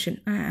സബ്വേർഷൻ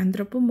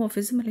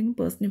ആന്ത്രപ്പോമോർഫിസം അല്ലെങ്കിൽ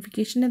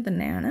പേഴ്സണിഫിക്കേഷനെ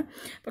തന്നെയാണ്.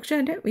 പക്ഷേ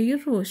അതിൻ്റെ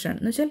വേറൊരു വേർഷൻ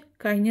എന്ന് വെച്ചാൽ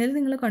കഴിഞ്ഞതിൽ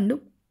നിങ്ങൾ കണ്ടു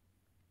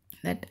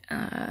that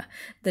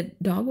the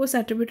dog was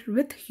attributed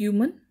with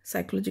human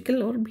psychological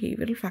or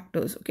behavioral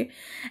factors. Okay,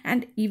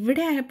 and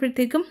ഇവിടെ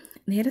ആയപ്പോഴത്തേക്കും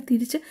നേരെ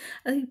തിരിച്ച്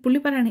അത് പുള്ളി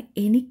പറയാണ്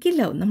എനിക്ക്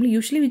ലവ്. നമ്മൾ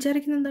യൂഷ്വലി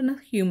വിചാരിക്കുന്നത് എന്താണ്,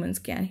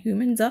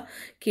 humans are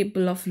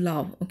capable of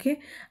love. Okay,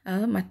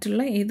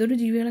 മറ്റുള്ള ഏതൊരു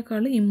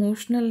ജീവികളെക്കാളും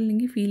ഇമോഷണൽ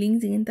അല്ലെങ്കിൽ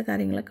ഫീലിങ്സ് ഇങ്ങനത്തെ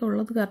കാര്യങ്ങളൊക്കെ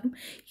ഉള്ളത് കാരണം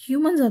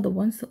humans are the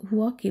ones who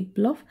are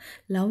capable of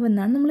love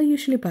എന്നാണ് നമ്മൾ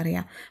യൂഷ്വലി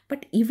പറയുക.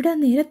 ബട്ട് ഇവിടെ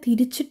നേരെ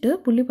തിരിച്ചിട്ട്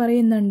പുള്ളി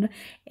പറയുന്നുണ്ട്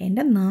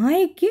എൻ്റെ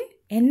നായയ്ക്ക്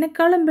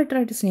എന്നെക്കാളും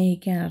ബെറ്ററായിട്ട്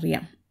സ്നേഹിക്കാൻ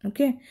അറിയാം.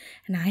 Okay,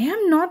 and I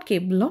am not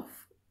capable of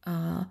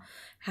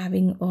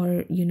having or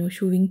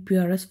showing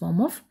purest form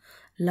of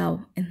love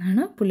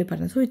എന്നാണ് പുള്ളി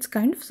പറഞ്ഞത്. So it's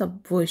kind of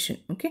subversion.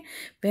 Okay,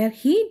 wear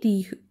he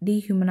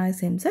dehumanise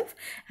himself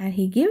and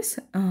he gives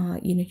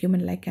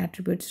human like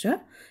attributes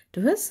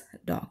to his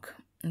dog.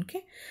 Okay,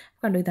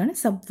 കണ്ടു, ഇതാണ്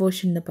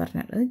subversion എന്ന്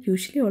പറഞ്ഞാൽ. അത്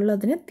usually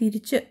ഉള്ളതിന്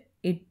തിരിച്ച്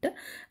ഇട്ട്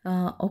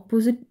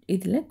ഓപ്പോസിറ്റ്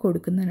ഇതിൽ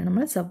കൊടുക്കുന്നതിനാണ്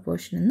നമ്മൾ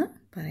സബ്വേർഷൻ എന്ന്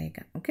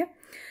പറയുക. Okay,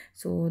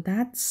 so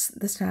that's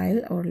the style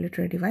or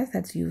literary device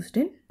that's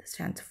used in the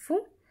stanza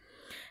 4.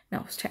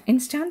 Now in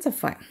stanza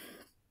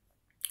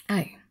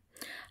 5,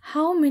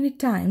 how many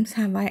times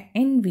have I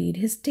envied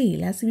his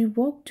tale as we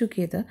walked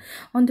together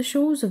on the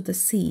shores of the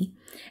sea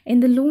in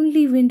the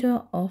lonely winter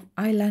of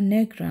Isla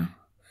Negra,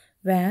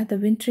 where the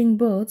wintering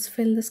birds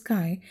filled the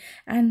sky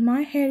and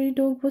my hairy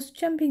dog was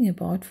jumping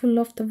about full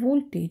of the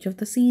voltage of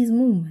the sea's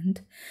movement,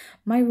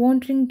 my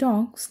wandering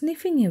dog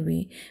sniffing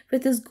away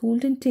with his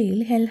golden tail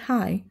held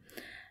high,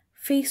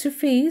 face to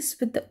face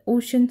with the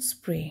ocean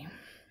spray.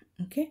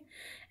 Okay,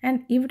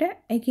 and ഇവിടെ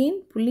again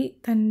പുള്ളി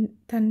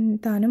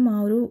താനും ആ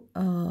ഒരു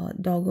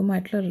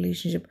ഡോഗുമായിട്ടുള്ള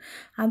relationship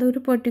അതൊരു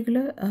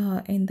particular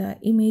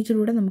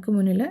ഇമേജിലൂടെ നമുക്ക്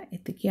മുന്നിൽ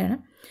എത്തിക്കുകയാണ്.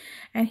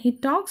 And he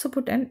talks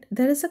about, and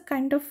there is A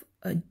kind of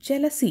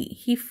jealousy.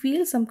 He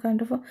feels some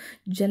kind of a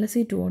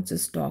jealousy towards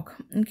his dog.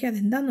 എനിക്ക്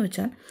അതെന്താണെന്ന്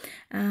വെച്ചാൽ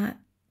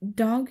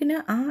ഡോഗിന്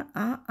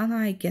ആ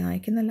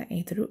നായ്ക്കെന്നല്ല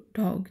ഏതൊരു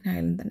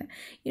ഡോഗിനായാലും തന്നെ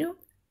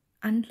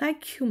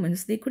unlike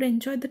humans, they could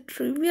enjoy the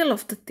trivial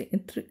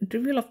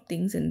of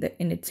things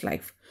in its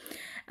life.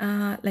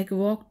 Like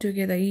walk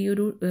together, ഈ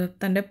ഒരു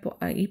തൻ്റെ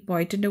ഈ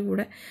പോയിറ്റിൻ്റെ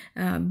കൂടെ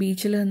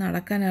ബീച്ചിൽ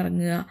നടക്കാൻ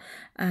ഇറങ്ങുക,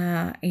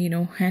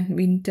 and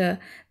winter,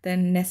 then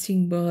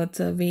nesting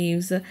birds,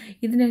 waves,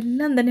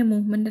 ഇതിനെല്ലാം തന്നെ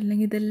മൂവ്മെൻ്റ്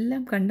അല്ലെങ്കിൽ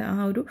ഇതെല്ലാം കണ്ട് ആ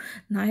ഒരു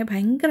നായ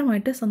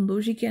ഭയങ്കരമായിട്ട്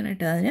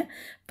സന്തോഷിക്കാനായിട്ട് അതിന്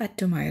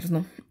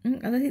പറ്റുമായിരുന്നു.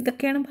 അതായത്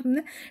ഇതൊക്കെയാണ്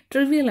പറയുന്നത്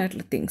ട്രിവിയൽ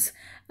ആയിട്ടുള്ള things,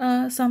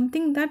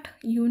 something that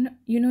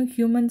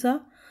humans are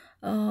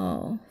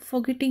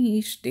forgetting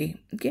each day.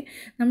 Okay,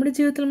 നമ്മുടെ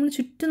ജീവിതത്തിൽ നമ്മൾ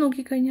ചുറ്റും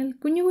നോക്കിക്കഴിഞ്ഞാൽ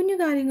കുഞ്ഞു കുഞ്ഞു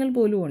കാര്യങ്ങൾ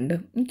പോലും ഉണ്ട്,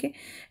 okay,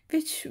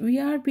 which we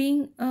are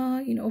being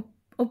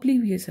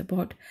ഒബ്ലീവിയസ്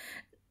about.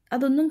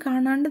 അതൊന്നും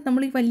കാണാണ്ട്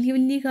നമ്മൾ ഈ വലിയ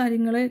വലിയ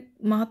കാര്യങ്ങളെ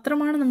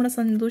മാത്രമാണ് നമ്മുടെ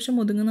സന്തോഷം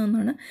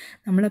ഒതുങ്ങുന്നതെന്നാണ്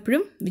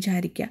നമ്മളെപ്പോഴും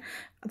വിചാരിക്കുക.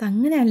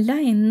 അതങ്ങനെയല്ല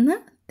എന്ന്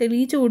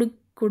തെളിയിച്ച്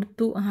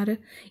കൊടുത്തു ആര്?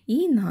 ഈ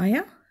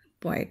നായ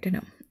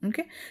പോയറ്റിനും.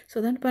 ഓക്കെ, സോ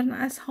അതാണ്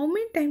പറഞ്ഞത്, as how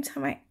many times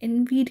have I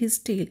എൻവിഡ്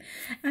his tail.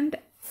 And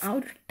ആ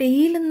ഒരു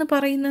ടെയിൽ എന്ന്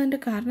പറയുന്നതിൻ്റെ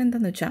കാരണം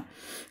എന്താണെന്ന് വെച്ചാൽ,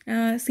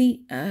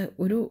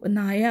 ഒരു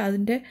നായ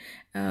അതിൻ്റെ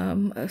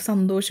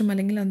സന്തോഷം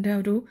അല്ലെങ്കിൽ അതിൻ്റെ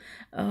ഒരു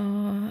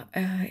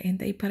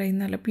ഈ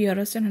പറയുന്ന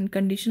പ്യുവറസ്റ്റ് ആൻഡ്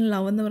അൺകണ്ടീഷണൽ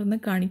ലവ് എന്ന്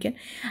പറയുന്നത് കാണിക്കാൻ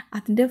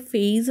അതിൻ്റെ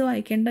ഫേസ്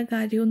വായിക്കേണ്ട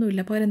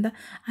കാര്യമൊന്നുമില്ല. അപ്പോൾ എന്താ,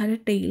 അതിൻ്റെ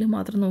ടെയിൽ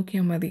മാത്രം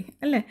നോക്കിയാൽ മതി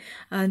അല്ലേ?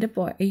 അതിൻ്റെ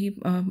ഈ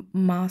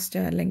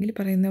മാസ്റ്റർ അല്ലെങ്കിൽ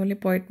പറയുന്ന പോലെ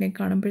പോയറ്റിനെ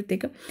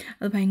കാണുമ്പോഴത്തേക്കും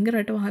അത്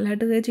ഭയങ്കരമായിട്ട്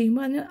വാലാട്ട്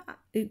ചെയ്യുമ്പോൾ അതിന്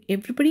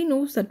everybody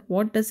nose that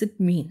what does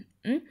it mean.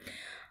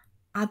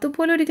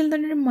 അതുപോലെ ഒരിക്കലും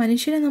തന്നെ ഒരു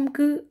മനുഷ്യനെ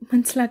നമുക്ക്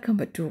മനസ്സിലാക്കാൻ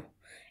പറ്റുമോ?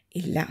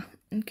 ഇല്ല.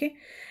 ഓക്കെ,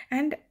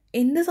 ആൻഡ്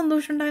എന്ത്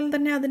സന്തോഷം ഉണ്ടായാലും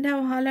തന്നെ അതിൻ്റെ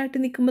വാലായിട്ട്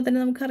നിൽക്കുമ്പോൾ തന്നെ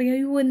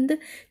നമുക്കറിയാമോ എന്ത്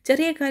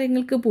ചെറിയ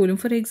കാര്യങ്ങൾക്ക് പോലും.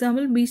 ഫോർ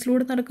എക്സാമ്പിൾ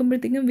ബീച്ചിലൂടെ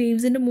നടക്കുമ്പോഴത്തേക്കും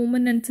വേവ്സിൻ്റെ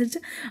മൂവ്മെൻറ്റ്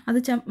അനുസരിച്ച് അത്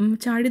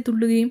ചാടി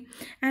തുള്ളുകയും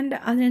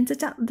ആൻഡ്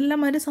അതിനനുസരിച്ച്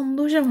അതെല്ലാം ഒരു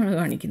സന്തോഷമാണ്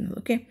കാണിക്കുന്നത്.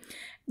 Okay,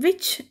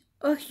 which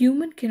A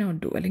human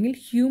cannot do, അല്ലെങ്കിൽ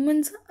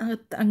ഹ്യൂമൻസ്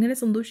അങ്ങനെ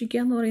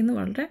സന്തോഷിക്കുക എന്ന് പറയുന്നത്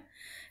വളരെ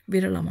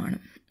വിരളമാണ്.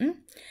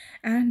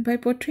 And by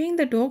portraying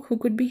the dog who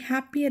could be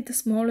happy at the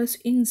smallest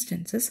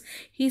instances,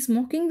 he is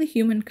mocking the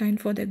humankind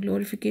for their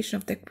glorification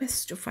of their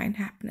quest to find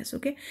happiness.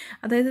 Okay,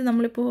 അതായത്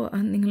നമ്മളിപ്പോൾ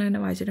നിങ്ങൾ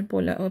തന്നെ വായിച്ചിട്ട്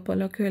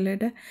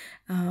പൊലോക്യോലയുടെ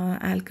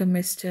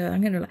ആൽക്കമിസ്റ്റ്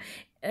അങ്ങനെയുള്ള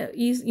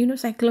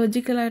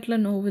സൈക്കോളജിക്കലായിട്ടുള്ള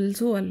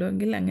നോവൽസോ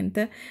അല്ലെങ്കിൽ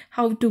അങ്ങനത്തെ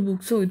ഹൗ ടു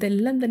ബുക്സോ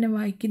ഇതെല്ലാം തന്നെ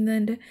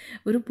വായിക്കുന്നതിൻ്റെ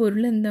ഒരു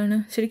പൊരുൾ എന്താണ്?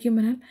 ശരിക്കും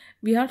പറഞ്ഞാൽ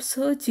V are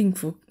searching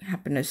for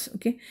happiness.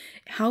 Okay,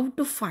 how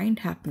to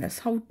find happiness,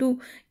 how to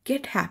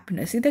get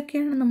happiness,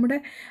 ഇതൊക്കെയാണ് നമ്മുടെ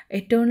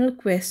എറ്റേണൽ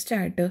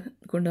ക്വസ്റ്റായിട്ട്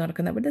കൊണ്ട്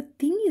നടക്കുന്നത്. But the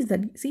thing is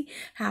that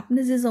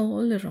happiness is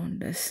all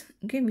around us.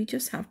 Okay, we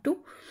just have to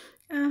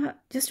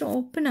just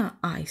open our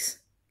eyes,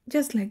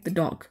 just like the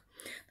dog.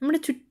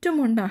 നമ്മുടെ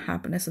ചുറ്റുമുണ്ട് ആ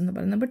happiness എന്ന്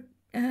പറയുന്നത്. But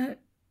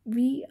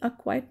we are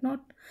quite not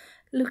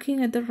looking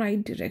at the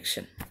right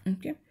direction.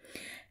 Okay,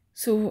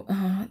 so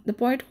the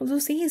poet also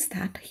says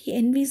that he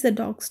envies the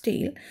dog's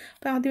tail.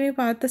 അപ്പോൾ ആദ്യമേ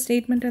പറഞ്ഞ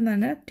statement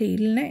എന്താണ്?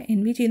 ടെയിലിനെ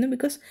എൻവി ചെയ്യുന്നു.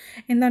 ബിക്കോസ്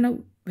എന്താണ്,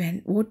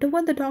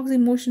 whatever the dog's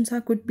emotions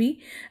are could be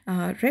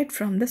read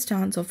from the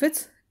stance of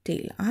its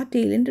tail. ആ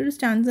ടെയിലിൻ്റെ ഒരു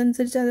stance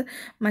അനുസരിച്ച് അത്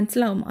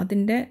മനസ്സിലാവും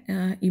അതിൻ്റെ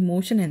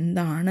ഇമോഷൻ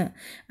എന്താണ്,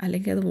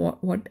 അല്ലെങ്കിൽ അത്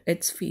വാട്ട്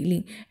ഇറ്റ്സ്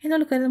ഫീലിംഗ്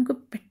എന്നുള്ള കാര്യം നമുക്ക്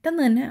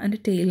പെട്ടെന്ന് തന്നെ അതിൻ്റെ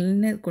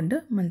ടെയിലിനെ കൊണ്ട്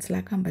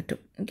മനസ്സിലാക്കാൻ പറ്റും.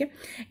 Okay,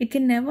 it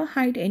can never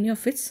hide any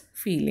of its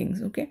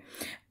feelings. Okay,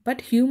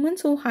 but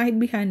humans who hide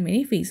behind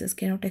many faces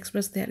cannot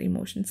express there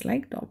emotions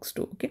like dogs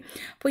to. Okay,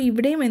 അപ്പോൾ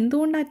ഇവിടെയും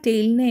എന്തുകൊണ്ട് ആ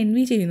ടെയിലിനെ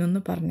എൻവി ചെയ്യുന്നു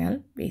എന്ന് പറഞ്ഞാൽ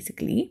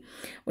basically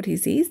what he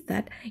says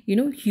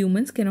that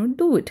humans cannot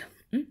do it.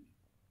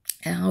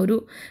 ആ ഒരു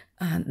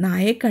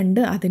നായെ കണ്ട്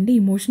അതിൻ്റെ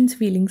ഇമോഷൻസ്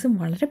ഫീലിങ്സും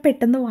വളരെ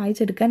പെട്ടെന്ന്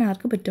വായിച്ചെടുക്കാൻ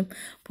ആർക്ക് പറ്റും?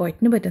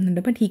 പോയറ്റിന്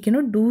പറ്റുന്നുണ്ട്. But he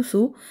cannot do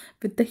so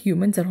with the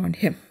humans around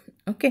him.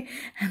 Okay,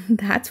 and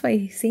that's why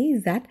he says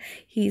that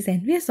he is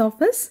envious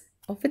of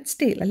its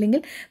tail.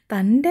 അല്ലെങ്കിൽ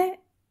തൻ്റെ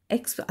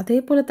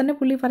അതേപോലെ തന്നെ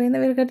പുള്ളി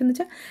പറയുന്ന ഒരു കാര്യം എന്ന്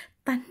വെച്ചാൽ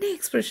തൻ്റെ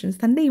എക്സ്പ്രഷൻസ്,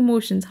 തൻ്റെ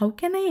emotions, how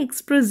can I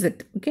express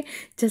it? Okay,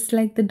 just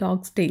like the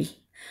dogs tail.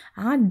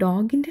 ആ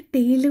ഡോഗിൻ്റെ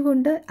ടെയിൽ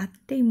കൊണ്ട്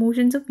അതിൻ്റെ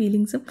ഇമോഷൻസും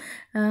ഫീലിങ്സും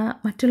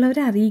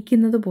മറ്റുള്ളവരെ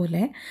അറിയിക്കുന്നത്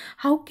പോലെ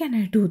how can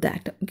I do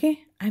that? Okay,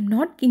 I am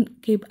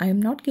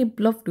not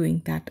capable of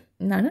doing that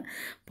എന്നാണ്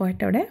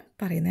പോയറ്റ് അവിടെ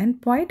പറയുന്നത്. And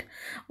poet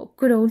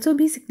could also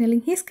be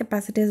signalling his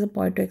capacity as A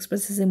poet to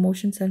express his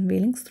emotions and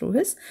feelings through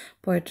his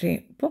poetry.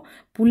 അപ്പോൾ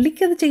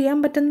പുള്ളിക്കത് ചെയ്യാൻ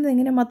പറ്റുന്നത്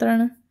എങ്ങനെ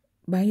മാത്രമാണ്?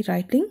 By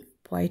writing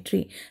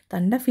poetry.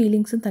 തൻ്റെ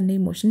ഫീലിങ്സും തൻ്റെ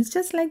emotions,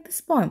 just like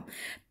this poem.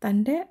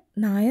 തൻ്റെ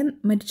നായ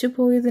മരിച്ചു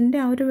പോയതിൻ്റെ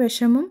ആ ഒരു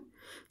വിഷമം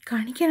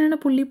കാണിക്കാനാണ്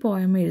പുള്ളി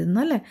പോയം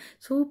എഴുതുന്നത് അല്ലേ.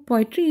 So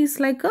poetry is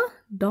like A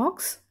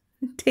dogs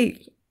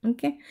tail.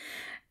 Okay,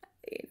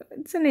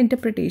 it's an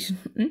interpretation.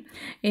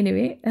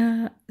 Anyway,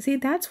 see,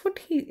 that's what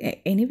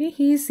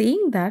he is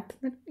saying that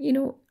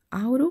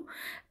ആ ഒരു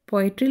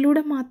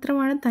പോയട്രിയിലൂടെ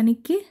മാത്രമാണ്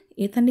തനിക്ക്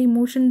തൻ്റെ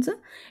ഇമോഷൻസ്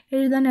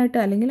എഴുതാനായിട്ട്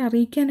അല്ലെങ്കിൽ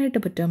അറിയിക്കാനായിട്ട്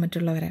പറ്റുക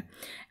മറ്റുള്ളവരെ.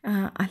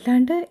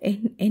 അല്ലാണ്ട്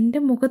എൻ്റെ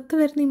മുഖത്ത്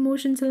വരുന്ന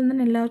ഇമോഷൻസിൽ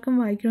നിന്ന് എല്ലാവർക്കും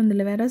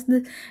വായിക്കണമെന്നില്ല. വേറാസ്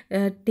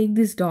take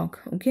this dog,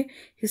 okay,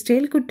 his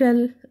tail could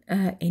tell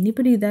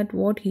anybody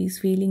that what he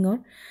is feeling or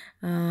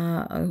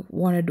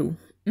want do.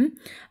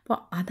 അപ്പോൾ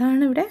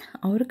അതാണ് ഇവിടെ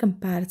ആ ഒരു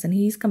comparison.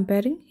 He is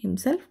comparing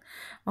himself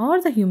or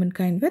the human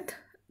kind with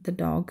the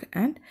dog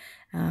and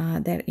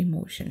their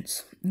emotions.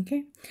 Okay,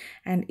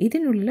 and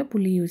ഇതിനുള്ളിൽ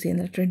പുള്ളി use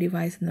ചെയ്യുന്ന literary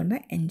device എന്ന്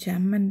പറഞ്ഞാൽ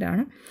എൻജായ്മെൻ്റ്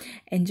ആണ്.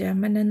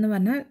 എൻജായ്മെൻ്റ് എന്ന്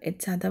പറഞ്ഞാൽ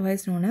it's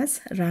otherwise known as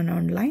run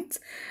on lines.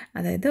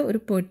 അതായത്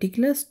ഒരു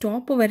പെർട്ടിക്കുലർ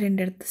സ്റ്റോപ്പ്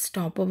വരേണ്ടടുത്ത്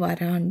സ്റ്റോപ്പ്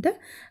വരാണ്ട്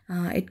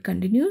it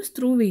continuous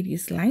through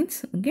various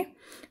lines. Okay,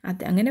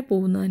 അത് അങ്ങനെ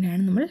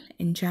പോകുന്നതിനാണ് നമ്മൾ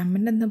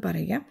എൻജായ്മെൻ്റ് എന്ന്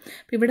പറയുക.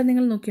 അപ്പോൾ ഇവിടെ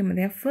നിങ്ങൾ നോക്കിയാൽ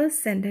മതി,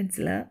 first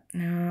സെൻറ്റൻസിൽ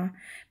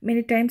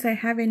many times I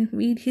have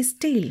എൻവിഡ് his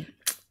tail,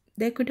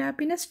 there could have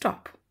been A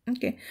stop.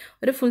 Okay,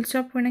 ഒരു ഫുൾ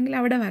സ്റ്റോപ്പ് വേണമെങ്കിൽ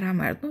അവിടെ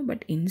വരാമായിരുന്നു.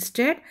 ബട്ട്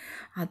ഇൻസ്റ്റെഡ്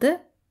അത്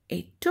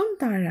ഏറ്റവും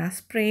താഴെ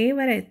സ്പ്രേ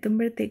വരെ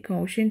എത്തുമ്പോഴത്തേക്ക്,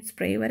 ഓഷ്യൻ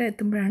സ്പ്രേ വരെ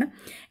എത്തുമ്പോഴാണ്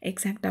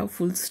എക്സാക്റ്റ് ആ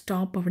ഫുൾ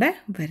സ്റ്റോപ്പ് അവിടെ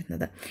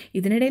വരുന്നത്.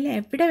 ഇതിനിടയിൽ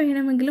എവിടെ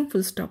വേണമെങ്കിലും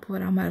full stop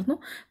വരാമായിരുന്നു.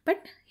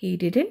 But he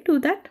didn't do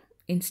that.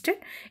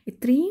 Instead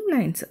ഇത്രയും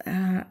ലൈൻസ്,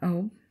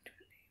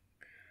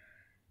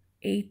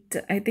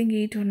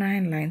 8 or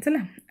 9 ലൈൻസ് അല്ലേ,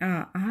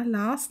 ആ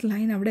ലാസ്റ്റ്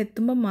ലൈൻ അവിടെ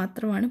എത്തുമ്പോൾ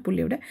മാത്രമാണ്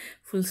പുള്ളിയുടെ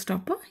ഫുൾ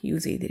സ്റ്റോപ്പ്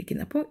യൂസ്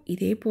ചെയ്തിരിക്കുന്നത്. അപ്പോൾ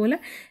ഇതേപോലെ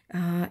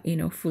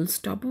ഫുൾ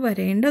സ്റ്റോപ്പ്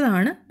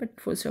വരേണ്ടതാണ്. ബട്ട്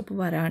ഫുൾ സ്റ്റോപ്പ്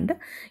വരാണ്ട്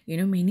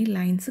മെനി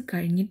ലൈൻസ്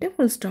കഴിഞ്ഞിട്ട്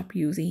ഫുൾ സ്റ്റോപ്പ്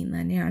യൂസ് ചെയ്യുന്നത്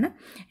തന്നെയാണ്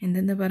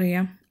എന്തെന്ന്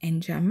പറയാം,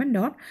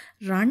 എൻജായ്മെൻറ്റ് ഓർ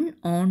റൺ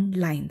ഓൺ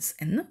ലൈൻസ്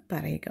എന്ന്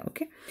പറയുക.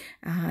 ഓക്കെ,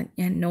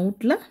 ഞാൻ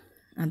നോട്ടിൽ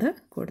അത്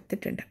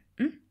കൊടുത്തിട്ടുണ്ട്.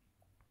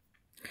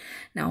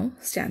 Now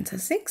stanza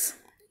 6,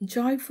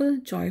 joyful,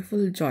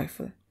 joyful,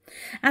 joyful.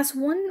 As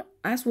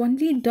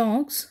only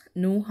dogs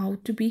know how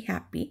to be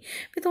happy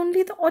with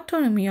only the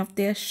autonomy of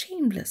their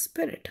shameless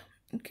spirit.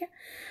 Okay,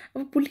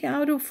 അപ്പോൾ പുള്ളി ആ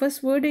ഒരു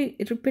ഫസ്റ്റ് വേർഡ്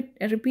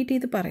റിപ്പീറ്റ്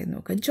ചെയ്ത് പറയുന്നു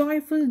നോക്കുക,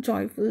 ജോയ്ഫുൾ,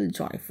 ജോയ്ഫുൾ,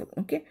 ജോയ്ഫുൾ.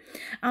 ഓക്കെ,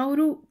 ആ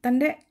ഒരു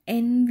തൻ്റെ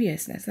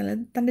എൻവിയസ്നെസ്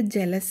അല്ലെങ്കിൽ തൻ്റെ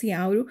ജലസി,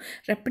 ആ ഒരു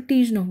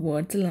റെപ്പറ്റീഷൻ ഓഫ്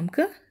വേർഡ്സിൽ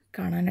നമുക്ക്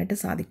കാണാനായിട്ട്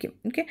സാധിക്കും.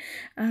 ഓക്കെ,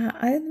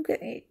 അതായത് നമുക്ക്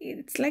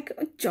it's like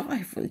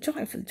joyful,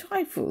 joyful,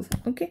 joyful.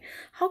 Okay,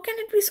 how can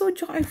it be so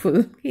joyful?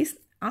 He's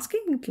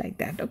asking it like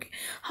that. Okay,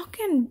 how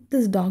can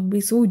this dog be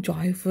so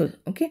joyful?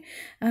 Okay,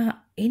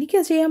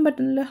 എനിക്കത് ചെയ്യാൻ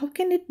പറ്റുന്നില്ല, how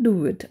can it do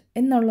it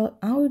എന്നുള്ള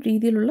ആ ഒരു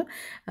രീതിയിലുള്ള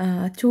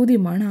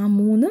ചോദ്യമാണ് ആ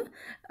 3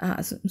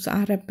 ആ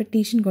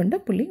റെപ്പറ്റീഷൻ കൊണ്ട്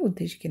പുള്ളി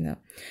ഉദ്ദേശിക്കുന്നത്.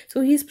 So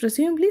he is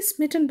പ്രസ്യൂംബ്ലി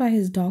Smitten by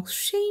his dogs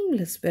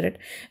Shameless spirit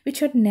which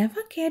had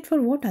never cared four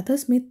what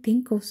others may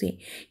think of say.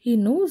 He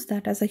knows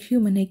that as A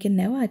human he can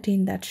never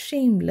attain that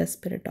Shameless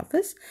spirit of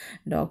his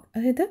dog.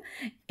 അതായത്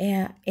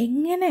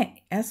എങ്ങനെ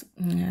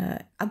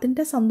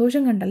അതിൻ്റെ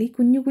സന്തോഷം കണ്ടാൽ, ഈ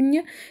കുഞ്ഞു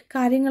കുഞ്ഞു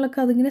കാര്യങ്ങളൊക്കെ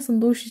അതിങ്ങനെ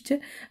സന്തോഷിച്ച്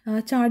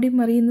ചാടി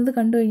മറിയുന്നത്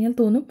കണ്ടു കഴിഞ്ഞാൽ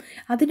തോന്നും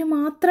അതിന്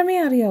മാത്രമേ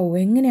അറിയാവൂ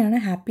എങ്ങനെയാണ്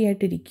ഹാപ്പി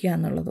ആയിട്ടിരിക്കുക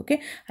എന്നുള്ളത്. ഓക്കെ,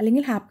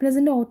 അല്ലെങ്കിൽ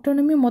ഹാപ്പിനെസ്സിൻ്റെ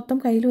ഓട്ടോണമി മൊത്തം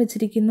കയ്യിൽ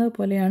വെച്ചിരിക്കുന്നത്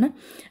പോലെയാണ്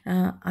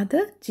അത്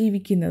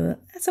ജീവിക്കുന്നത്.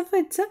 As F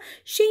it's A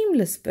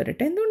Shameless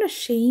spirit. എന്തുകൊണ്ടാണ്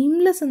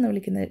ഷെയിംലെസ് എന്ന്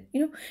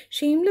വിളിക്കുന്നത്?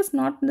 Shameless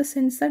not in the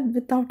sense that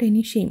without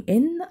any shame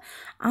എന്ന്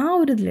ആ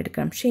ഒരു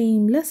ഇതിലെടുക്കണം.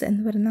 ഷെയിംലെസ്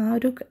എന്ന് പറയുന്ന ആ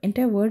ഒരു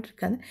എൻ്റെ വേർഡ്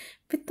എടുക്കാതെ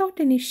without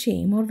any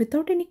shame or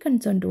without any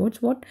concern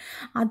towards what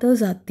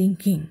others are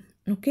thinking.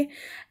 Okay,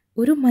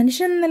 ഒരു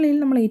മനുഷ്യൻ എന്ന നിലയിൽ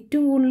നമ്മൾ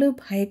ഏറ്റവും കൂടുതൽ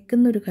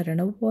ഭയക്കുന്ന ഒരു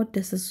കാര്യമാണ് what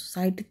does A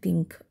society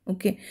think.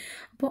 Okay,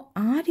 അപ്പോൾ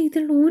ആ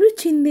രീതിയിലുള്ള ഒരു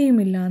ചിന്തയും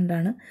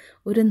ഇല്ലാണ്ടാണ്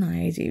ഒരു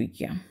നായ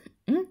ജീവിക്കുക.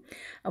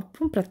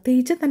 അപ്പം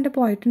പ്രത്യേകിച്ച് തൻ്റെ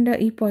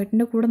ഈ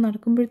പോയിറ്റിൻ്റെ കൂടെ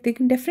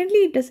നടക്കുമ്പോഴത്തേക്കും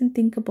definitely it doesn't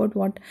think about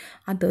what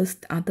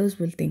others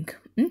will think.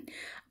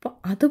 അപ്പോൾ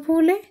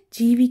അതുപോലെ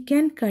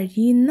ജീവിക്കാൻ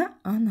കഴിയുന്ന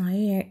ആ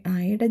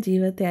നായയുടെ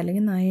ജീവിതത്തെ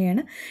അല്ലെങ്കിൽ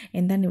നായയാണ്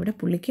എന്താണ് ഇവിടെ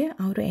പുള്ളിക്ക്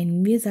ആ ഒരു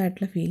എൻവിയസ്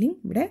ആയിട്ടുള്ള ഫീലിംഗ്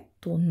ഇവിടെ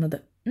തോന്നുന്നത്.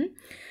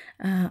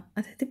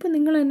 അതായത് ഇപ്പോൾ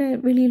നിങ്ങൾ തന്നെ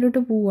വെളിയിലോട്ട്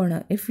പോവുകയാണ്,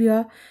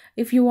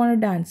 if you want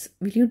dance,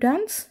 will you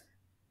dance?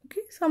 Okay,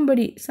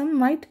 some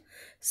might,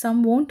 some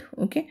won't.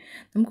 Okay,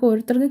 നമുക്ക്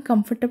ഓരോരുത്തർക്കും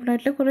കംഫർട്ടബിൾ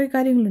ആയിട്ടുള്ള കുറേ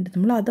കാര്യങ്ങളുണ്ട്,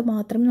 നമ്മൾ അത്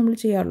മാത്രമേ നമ്മൾ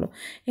ചെയ്യാറുള്ളൂ.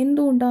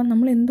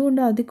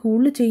 എന്തുകൊണ്ടാണ് അത്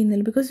കൂടുതൽ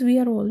ചെയ്യുന്നില്ല? Because we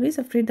are always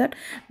afraid that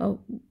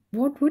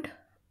what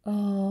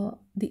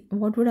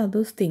would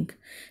others think,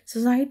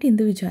 society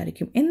എന്ത്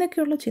വിചാരിക്കും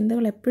എന്നൊക്കെയുള്ള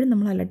ചിന്തകൾ എപ്പോഴും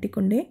നമ്മൾ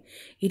അലട്ടിക്കൊണ്ടേ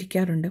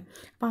ഇരിക്കാറുണ്ട്.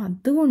 അപ്പോൾ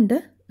അതുകൊണ്ട്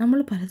നമ്മൾ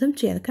പലതും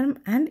ചെയ്യാതെ, കാരണം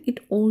and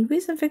it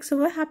always effects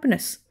our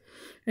happiness.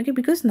 Okay,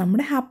 because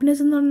നമ്മുടെ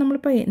ഹാപ്പിനെസ് എന്ന് പറഞ്ഞാൽ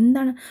നമ്മളിപ്പോൾ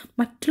എന്താണ്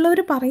മറ്റുള്ളവർ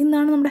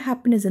പറയുന്നതാണ് നമ്മുടെ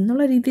ഹാപ്പിനെസ്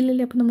എന്നുള്ള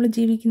രീതിയിലല്ലേ അപ്പോൾ നമ്മൾ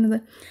ജീവിക്കുന്നത്.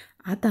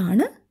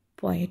 അതാണ്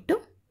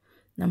പോയറ്റും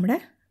നമ്മുടെ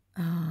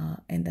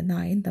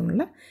നായയും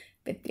തമ്മിലുള്ള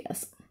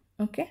വ്യത്യാസം.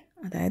 ഓക്കെ,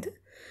 അതായത്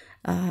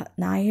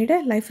നായയുടെ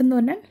ലൈഫ് എന്ന്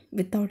പറഞ്ഞാൽ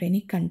without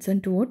any concern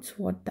towards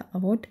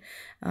what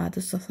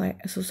the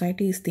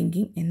society is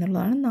thinking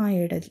എന്നുള്ളതാണ്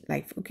നായയുടെ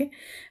life. Okay,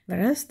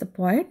 വെറാസ് the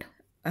poet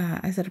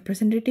as A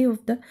representative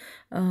of the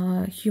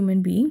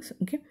human beings,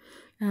 okay,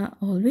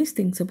 always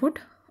thinks about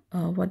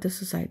what the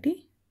society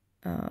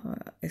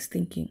is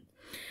thinking.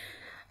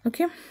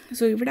 Okay,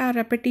 so ഇവിടെ ആ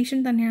repetition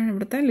തന്നെയാണ്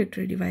ഇവിടുത്തെ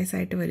literary device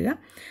ആയിട്ട് വരിക.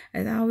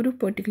 അതായത് ആ ഒരു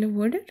പെർട്ടിക്കുലർ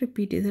വേർഡ്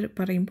റിപ്പീറ്റ് ചെയ്ത്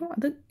പറയുമ്പോൾ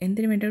അത്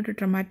എന്തിനു വേണ്ടി ഒരു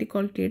ഡ്രമാറ്റിക്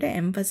ക്വാളിറ്റിയുടെ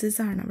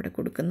എംഫസിസാണ് അവിടെ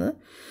കൊടുക്കുന്നത്.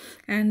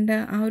 ആൻഡ്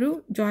ആ ഒരു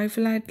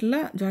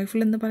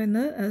ജോയ്ഫുൾ എന്ന്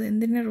പറയുന്നത് അത്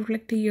എന്തിനെ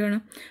റിഫ്ലക്റ്റ് ചെയ്യുകയാണ്,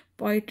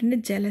 പോയിറ്റിൻ്റെ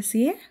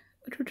ജലസിയെ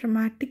ഒരു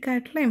ഡ്രമാറ്റിക്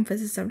ആയിട്ടുള്ള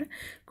എംഫസിസ് അവിടെ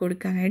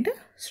കൊടുക്കാനായിട്ട്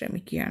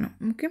ശ്രമിക്കുകയാണ്.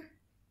 Okay,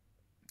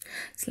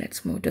 so let's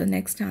move to the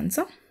next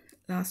stanza.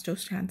 Last two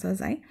stanzas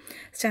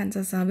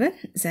stanza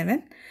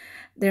 7.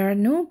 There are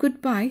no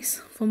goodbyes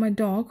for my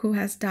dog who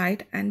has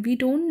died, and we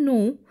don't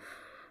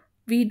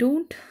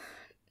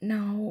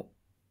now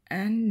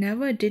and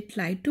never did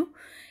lie to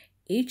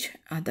each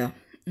other.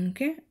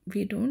 Okay,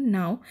 we don't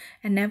now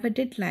and never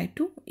did lie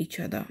to each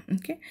other.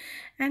 Okay,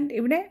 and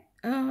ഇവിടെ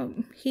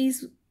he's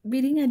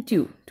bidding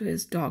adieu to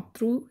his dog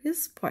through his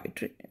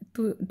poetry,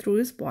 through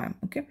his poem.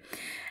 Okay,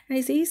 and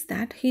he says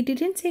that he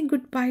didn't say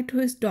goodbye to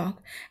his dog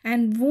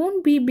and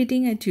won't be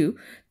bidding adieu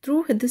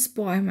through this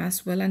poem as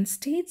well, and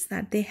states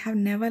that they have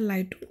never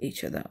lied to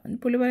each other.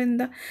 പുള്ളി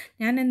പറയുന്നത്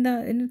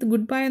ഇതിനകത്ത്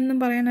good bye ഒന്നും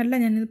പറയാനല്ല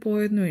ഞാനിത്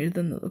പോയെന്നും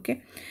എഴുതുന്നത്. Okay,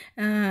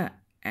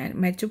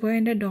 മരിച്ചുപോയ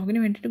എൻ്റെ ഡോഗിന്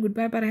വേണ്ടിയിട്ട് ഗുഡ്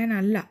ബൈ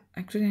പറയാനല്ല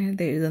ആക്ച്വലി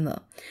ഞാനിത്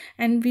എഴുതുന്നത്.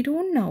 ആൻഡ് വി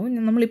ഡോണ്ട് നോ,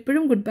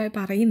 നമ്മളിപ്പോഴും ഗുഡ് ബൈ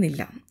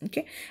പറയുന്നില്ല.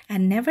 Okay,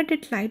 and never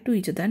did lie to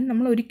each other,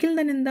 നമ്മൾ ഒരിക്കലും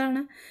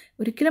തന്നെ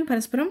ഒരിക്കലും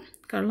പരസ്പരം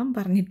കള്ളം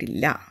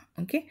പറഞ്ഞിട്ടില്ല.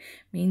 Okay,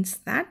 means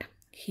that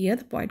here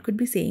the poet could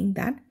be saying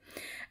that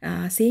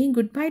saying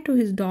good by two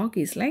his dog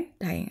is like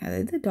dying.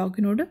 അതായത്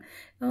ഡോഗിനോട്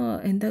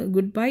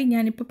ഗുഡ് ബൈ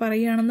ഞാനിപ്പോൾ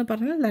പറയുകയാണെന്ന്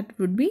പറഞ്ഞാൽ that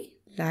would be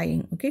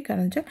lying. Okay,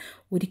 കാരണം വെച്ചാൽ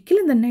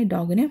ഒരിക്കലും തന്നെ ഈ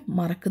ഡോഗിനെ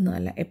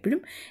മറക്കുന്നതല്ല, എപ്പോഴും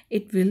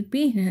it will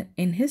be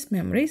in his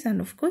memories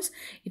and of course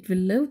it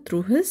will live through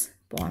his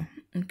പോം.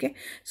 ഓക്കെ,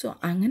 സോ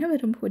അങ്ങനെ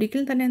വരുമ്പോൾ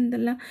ഒരിക്കലും തന്നെ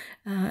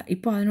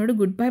ഇപ്പോൾ അതിനോട്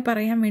ഗുഡ് ബൈ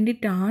പറയാൻ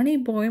വേണ്ടിയിട്ടാണ് ഈ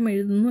പോയം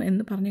എഴുതുന്നു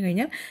എന്ന് പറഞ്ഞു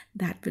കഴിഞ്ഞാൽ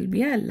that will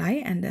be a lie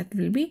and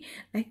that will be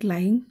like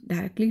lying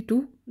directly to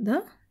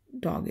the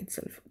dog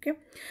itself. Okay,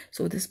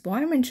 so this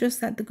poem ensures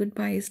that the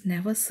goodbye is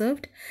never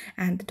served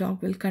and the dog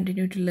will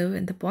continue to live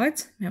in the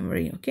poet's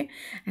memory. Okay,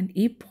 and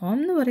ee poem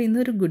nu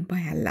parayunna oru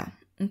goodbye alla.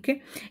 Okay,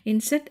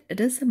 instead it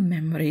is a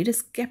memory, it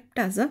is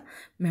kept as a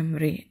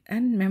memory,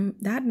 and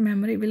that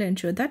memory will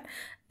ensure that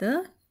the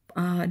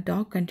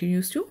dog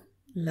continues to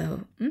love.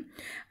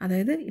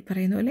 അതായത് ഈ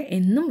പറയുന്ന പോലെ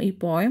എന്നും ഈ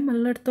poem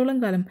ഉള്ളിടത്തോളം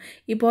കാലം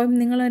ഈ poem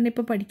നിങ്ങൾ തന്നെ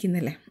ഇപ്പോൾ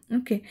പഠിക്കുന്നില്ലേ.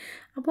 ഓക്കെ,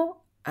 അപ്പോൾ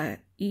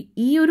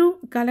ഈ ഒരു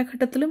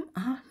കാലഘട്ടത്തിലും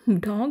ആ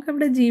ഡോഗ്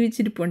അവിടെ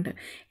ജീവിച്ചിരിപ്പുണ്ട്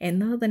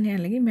എന്നത് തന്നെയാണ്,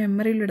 അല്ലെങ്കിൽ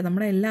മെമ്മറിയിലൂടെ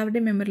നമ്മുടെ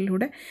എല്ലാവരുടെയും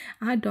മെമ്മറിയിലൂടെ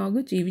ആ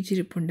ഡോഗ്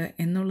ജീവിച്ചിരിപ്പുണ്ട്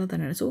എന്നുള്ളത്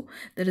തന്നെയാണ്. So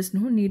there is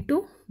no need to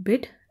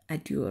bid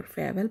at your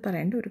farewell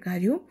പറയേണ്ട ഒരു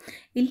കാര്യവും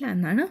ഇല്ല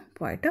എന്നാണ്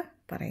പോയിട്ട്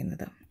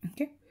പറയുന്നത്.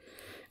 Okay,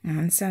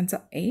 stanza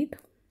 8.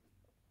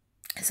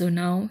 So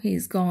now he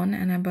is gone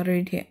and I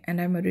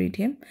buried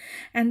him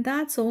and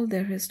that's all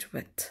there is to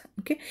it.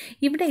 Okay,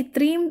 ഇവിടെ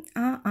ഇത്രയും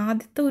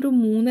ആദ്യത്തെ ഒരു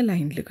 3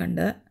 ലൈനിൽ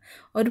കണ്ട്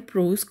ഒരു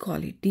പ്രോസ്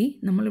ക്വാളിറ്റി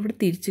നമ്മളിവിടെ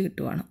തിരിച്ചു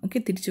കിട്ടുവാണ്. ഓക്കെ,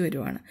 തിരിച്ചു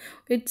വരുവാണ്.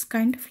 It's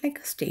kind of like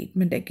A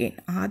statement again.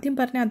 ആദ്യം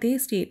പറഞ്ഞ അതേ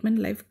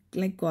സ്റ്റേറ്റ്മെൻറ്റ്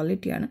ലൈക്ക്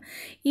ക്വാളിറ്റിയാണ്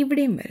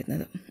ഇവിടെയും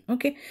വരുന്നത്.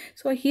 Okay,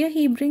 so here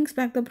he brings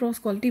back the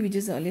pros quality which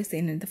is earlier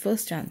scene in the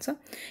first answer.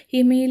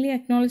 He mainly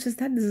acknowledges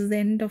that this is the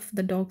end of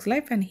the dogs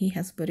life and he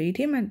has buried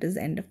him and this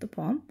end of the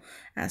poem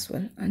as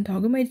well.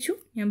 Dog മരിച്ചു,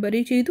 ഞാൻ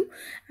bury ചെയ്തു,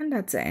 and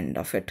that's the end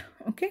of it.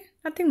 Okay,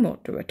 nothing more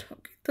to it.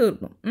 Okay,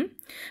 തീർന്നു.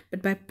 But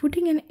by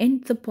putting an end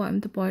to the poem,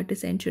 the poet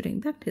is ensuring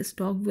that his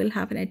dog will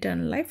have an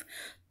eternal life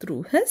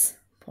through his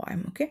poem.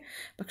 Okay,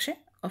 പക്ഷേ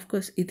of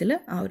course ഇതിൽ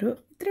ആ ഒരു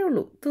ഇത്രയേ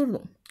ഉള്ളൂ,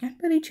 തീർന്നു, ഞാൻ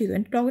bury ചെയ്തു,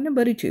 എൻ്റെ ഡോഗിനെ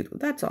ബറി ചെയ്തു,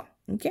 that's all.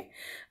 Okay,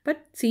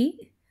 but see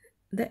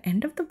the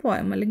end of the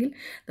poem അല്ലെങ്കിൽ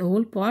the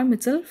whole poem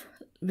it self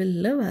will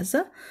live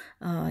as A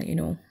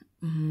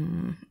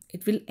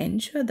it will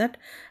ensure that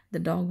the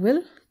dog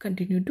will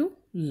continue to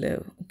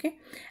live. Okay,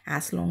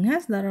 as long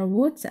as there are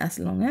words, as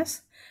long as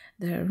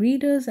there are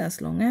readers, as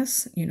long as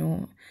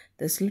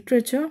this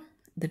literature,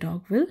 the dog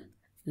will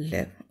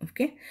live.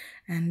 Okay,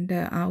 and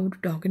ആ ഒരു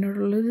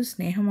ഡോഗിനോടുള്ളൊരു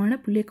സ്നേഹമാണ്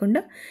പുള്ളിയെ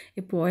കൊണ്ട്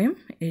ഈ poem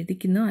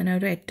എഴുതിക്കുന്നത്,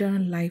 അതിനൊരു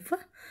eternal life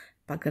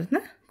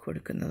പകർന്ന്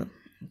കൊടുക്കുന്നത്.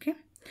 Okay,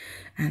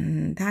 and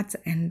that's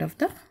the end of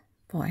the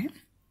poem.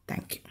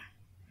 Thank you.